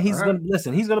 And he's going to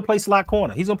listen, he's going to play slot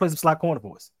corner. He's going to play some slot corner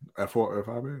for us. F4,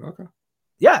 F5, okay.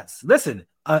 Yes, listen,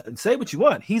 say what you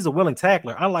want. He's a willing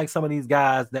tackler, unlike some of these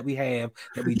guys that we have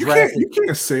that we drafted. You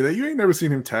can't say that. You ain't never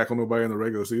seen him tackle nobody in the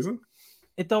regular season.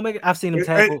 It don't make it. I've seen him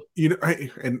tackle.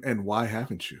 And why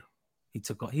haven't you?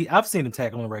 I've seen him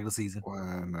tackle in the regular season. Well,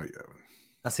 no, you haven't.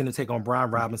 I've seen him take on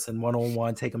Brian Robinson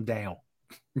one-on-one, take him down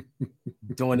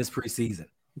during this preseason.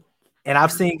 And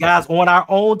I've seen guys on our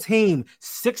own team,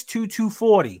 6'2",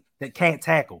 240, that can't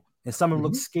tackle. And some of them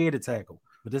look scared to tackle.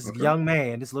 But this young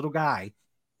man, this little guy,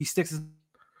 he sticks his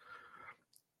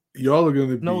y'all are going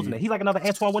to be nose in it. He's like another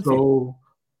Antoine Winfield. So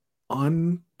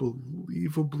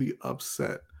unbelievably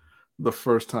upset the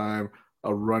first time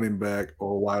a running back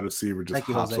or a wide receiver just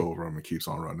hops over him and keeps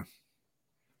on running.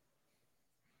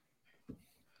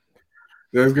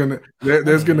 There's gonna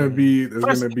be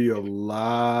a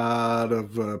lot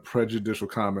of prejudicial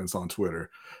comments on Twitter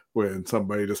when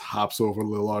somebody just hops over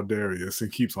Lil Ardarius and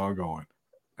keeps on going.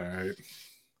 All right.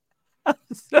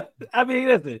 I mean,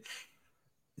 listen,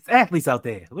 it's athletes out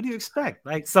there. What do you expect?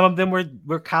 Like some of them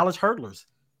were college hurdlers.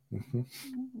 Mm-hmm.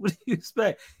 What do you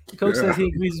expect? The coach says he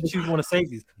agrees to choose one of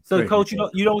safeties. So, Coach, you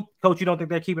don't think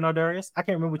they're keeping Ardarius? I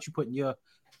can't remember what you put in your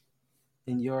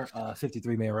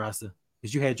 53-man roster.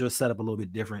 Because you had yours set up a little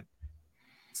bit different.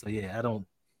 So, yeah, I don't.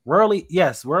 Worley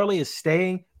is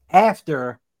staying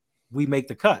after we make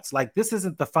the cuts. Like, this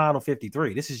isn't the final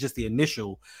 53. This is just the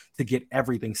initial to get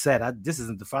everything set. This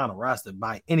isn't the final roster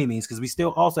by any means because we still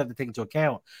also have to take into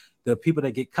account the people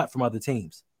that get cut from other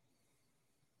teams.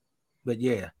 But,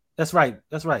 yeah, that's right.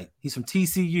 That's right. He's from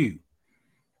TCU.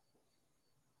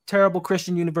 Terrible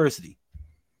Christian University.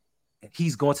 And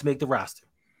he's going to make the roster.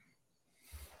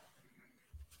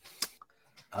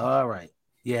 All right.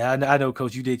 Yeah, I know,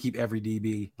 Coach, you did keep every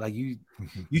DB. Like, you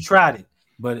tried it.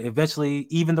 But eventually,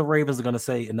 even the Ravens are going to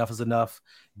say enough is enough.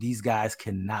 These guys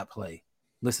cannot play.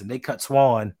 Listen, they cut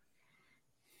Swan,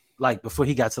 like, before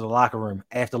he got to the locker room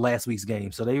after last week's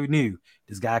game. So they knew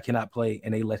this guy cannot play,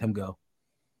 and they let him go.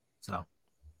 So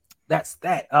that's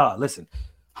that. Listen,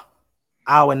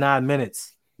 hour and 9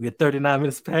 minutes. We had 39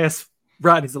 minutes past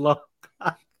Rodney's alone.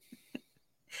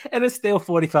 And there's still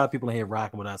 45 people in here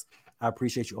rocking with us. I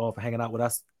appreciate you all for hanging out with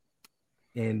us.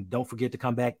 And don't forget to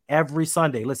come back every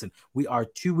Sunday. Listen, we are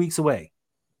 2 weeks away.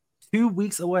 2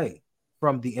 weeks away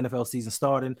from the NFL season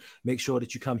starting. Make sure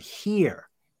that you come here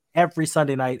every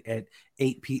Sunday night at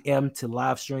 8 p.m. to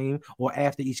live stream or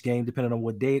after each game, depending on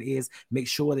what day it is. Make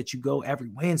sure that you go every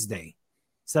Wednesday,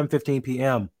 7:15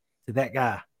 p.m. to that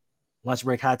guy. Lunch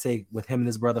Break Hot Take with him and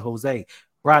his brother Jose.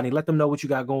 Rodney, let them know what you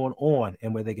got going on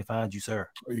and where they can find you, sir.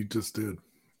 You just did.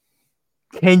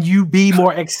 Can you be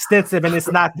more extensive? And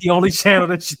it's not the only channel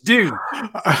that you do.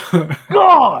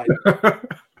 God.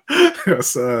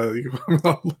 Yes, you can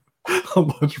find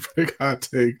on Lunch Break Hot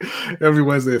Take every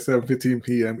Wednesday at 7:15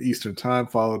 p.m. Eastern Time,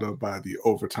 followed up by the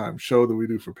overtime show that we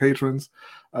do for patrons.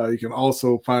 You can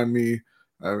also find me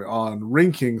on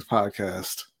Ring Kings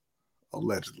podcast,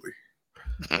 allegedly.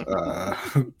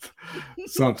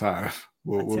 Sometime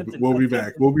we'll be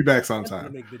back. We'll be back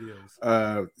sometime. You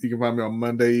can find me on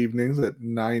Monday evenings at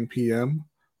 9 p.m.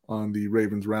 on the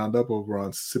Ravens Roundup over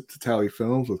on Sip to Tally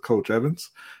Films with Coach Evans,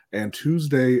 and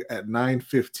Tuesday at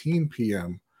 9:15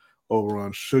 p.m. over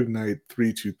on Suge Knight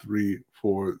 323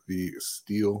 for the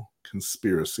Steel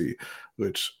Conspiracy,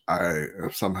 which I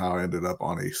somehow ended up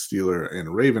on a Steeler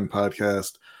and Raven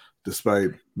podcast, despite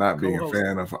not being a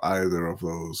fan of either of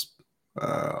those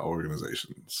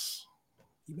organizations.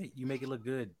 You make it look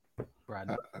good,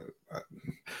 Brad.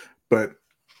 But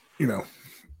you know,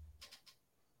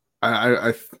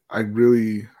 I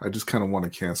just kind of want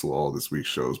to cancel all this week's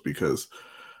shows because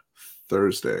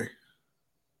Thursday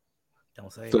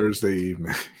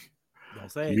evening. Don't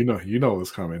say you know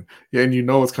what's coming. Yeah, and you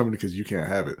know it's coming because you can't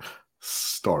have it.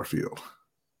 Starfield.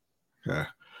 Yeah.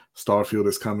 Starfield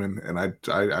is coming, and I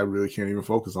really can't even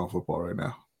focus on football right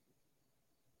now.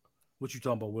 What you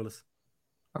talking about, Willis?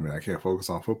 I mean, I can't focus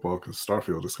on football because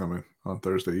Starfield is coming on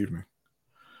Thursday evening.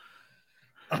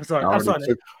 I'm sorry.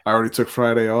 I already took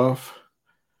Friday off.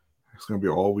 It's going to be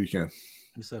all weekend.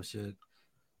 What's up, Shug?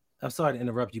 I'm sorry to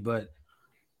interrupt you, but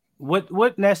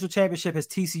what national championship has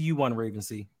TCU won, Raven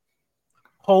C?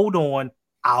 Hold on.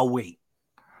 I'll wait.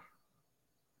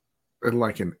 And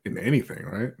like in anything,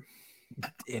 right?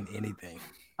 In anything.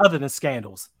 Other than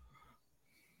scandals.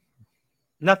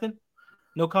 Nothing?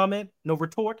 No comment? No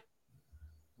retort?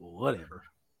 Whatever.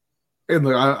 And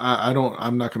look,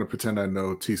 I'm not going to pretend I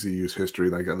know TCU's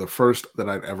history. Like the first that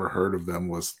I'd ever heard of them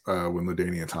was when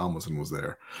LaDainian Tomlinson was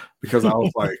there, because I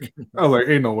was like,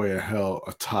 ain't no way in hell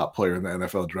a top player in the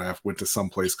NFL draft went to some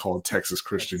place called Texas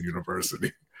Christian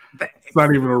University. It's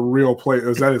not even a real play.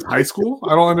 Is that his high school?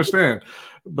 I don't understand.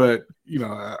 But you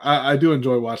know, I do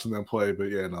enjoy watching them play. But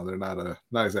yeah, no, they're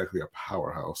not exactly a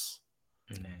powerhouse.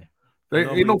 There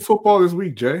ain't no football this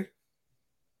week, Jay.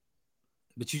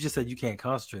 But you just said you can't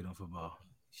concentrate on football.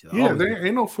 Yeah, there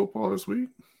ain't no football this week.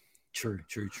 True.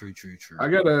 I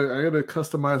gotta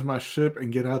customize my ship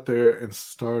and get out there and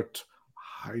start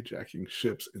hijacking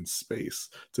ships in space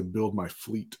to build my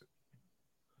fleet.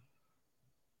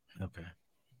 Okay.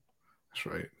 That's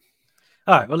right.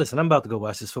 All right. Well, listen, I'm about to go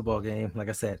watch this football game. Like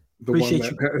I said, appreciate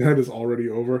you. That is already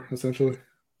over, essentially.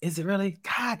 Is it really?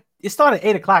 God, it started at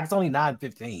 8 o'clock. It's only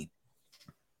 9:15.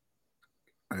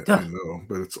 I know,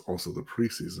 but it's also the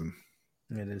preseason.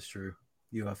 It is true.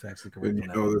 You are factually correct. And you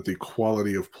know that the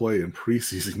quality of play in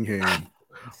preseason game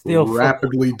still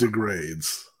rapidly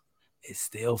degrades. It's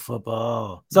still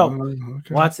football. So,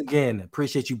 Once again,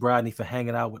 appreciate you, Brodney, for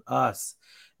hanging out with us.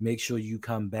 Make sure you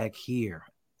come back here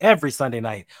every Sunday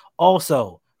night.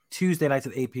 Also, Tuesday nights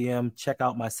at 8 p.m., check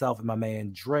out myself and my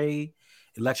man Dre,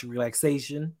 Electric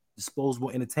Relaxation, Disposable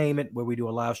Entertainment, where we do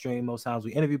a live stream. Most times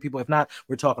we interview people. If not,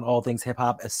 we're talking all things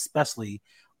hip-hop, especially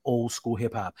old school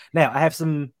hip-hop. Now, I have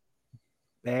some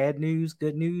bad news,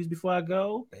 good news before I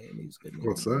go. Bad news, good news.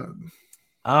 What's that?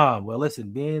 Well, listen,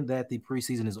 being that the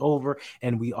preseason is over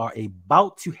and we are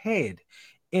about to head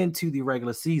into the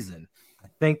regular season, I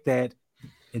think that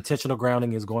intentional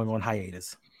grounding is going on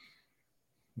hiatus.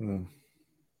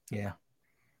 Yeah.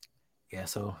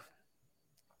 So,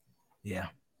 yeah,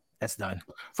 that's done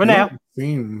for now.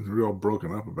 Seem real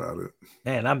broken up about it.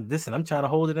 Man, I'm trying to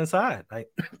hold it inside.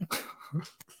 Like,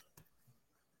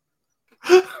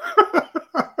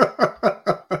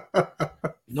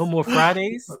 no more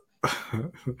Fridays. I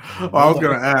was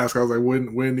gonna ask. I was like,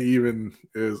 when even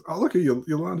is? Oh, look at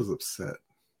Yolanda's upset.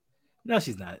 No,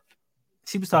 she's not.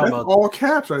 She was talking about all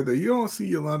caps right there. You don't see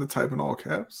Yolanda typing all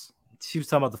caps. She was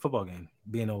talking about the football game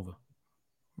being over.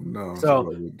 No,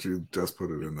 so she just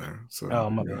put it in there. So, oh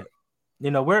my bad.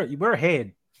 You know, we're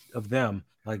ahead of them.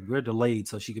 Like, we're delayed,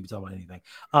 so she could be talking about anything.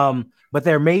 But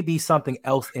there may be something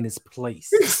else in its place.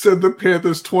 He said the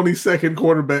Panthers' 22nd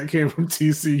quarterback came from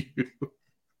TCU.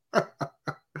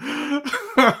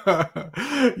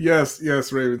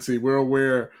 Yes, Raven C. We're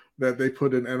aware that they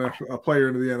put a player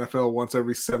into the NFL once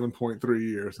every 7.3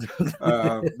 years.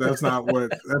 That's not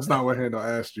what Handel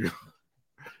asked you.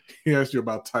 He asked you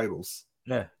about titles.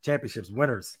 Yeah, championships,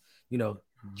 winners,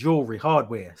 jewelry,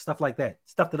 hardware, stuff like that.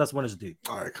 Stuff that us winners do.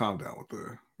 All right, calm down with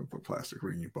the plastic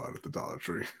ring you bought at the Dollar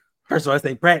Tree. First of all, this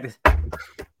ain't practice.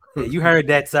 Yeah, you heard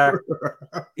that, sir.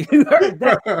 You heard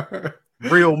that.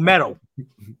 Real metal.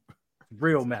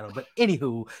 Real metal. But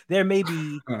anywho, there may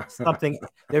be something.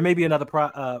 There may be another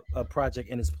project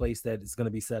in its place that is going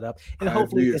to be set up, and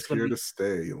hopefully it's going to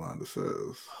stay. Yolanda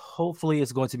says. Hopefully,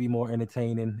 it's going to be more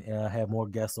entertaining. Have more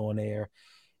guests on there,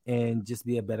 and just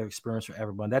be a better experience for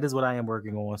everyone. That is what I am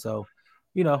working on. So,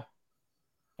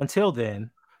 until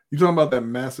then, you talking about that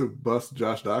massive bust,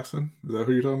 Josh Doxson? Is that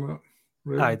who you're talking about?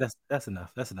 Really? All right, that's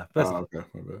enough. That's enough. Okay,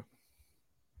 my bad.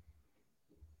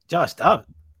 Josh Doxson.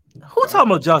 Who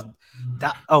talking about Josh?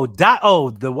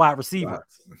 The wide receiver.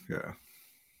 Yeah.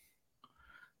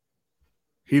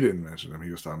 He didn't mention him.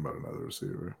 He was talking about another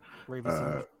receiver.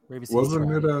 Wasn't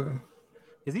it?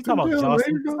 Is he talking about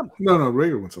Johnson? No,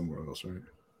 Rager went somewhere else, right?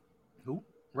 Who?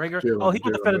 Rager? He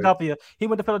went to Philadelphia. He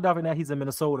went to Philadelphia. Now he's in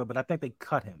Minnesota, but I think they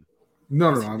cut him.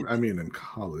 No. I mean in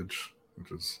college,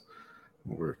 which is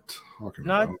what we're talking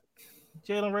about.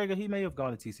 Jalen Rager, he may have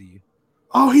gone to TCU.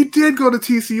 Oh, he did go to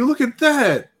TCU. Look at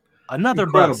that. Another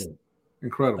bust.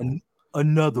 Incredible.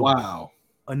 Another wow.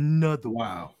 Another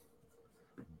wow.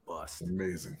 Bust.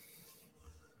 Amazing.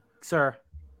 Sir,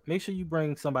 make sure you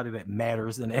bring somebody that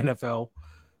matters in the NFL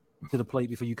to the plate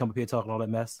before you come up here talking all that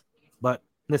mess. But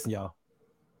listen, y'all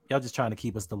just trying to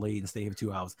keep us delayed and stay here for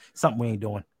 2 hours. Something we ain't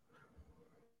doing.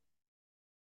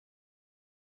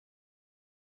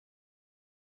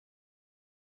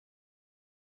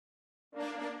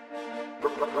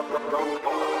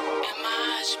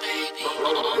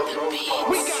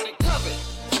 We got it.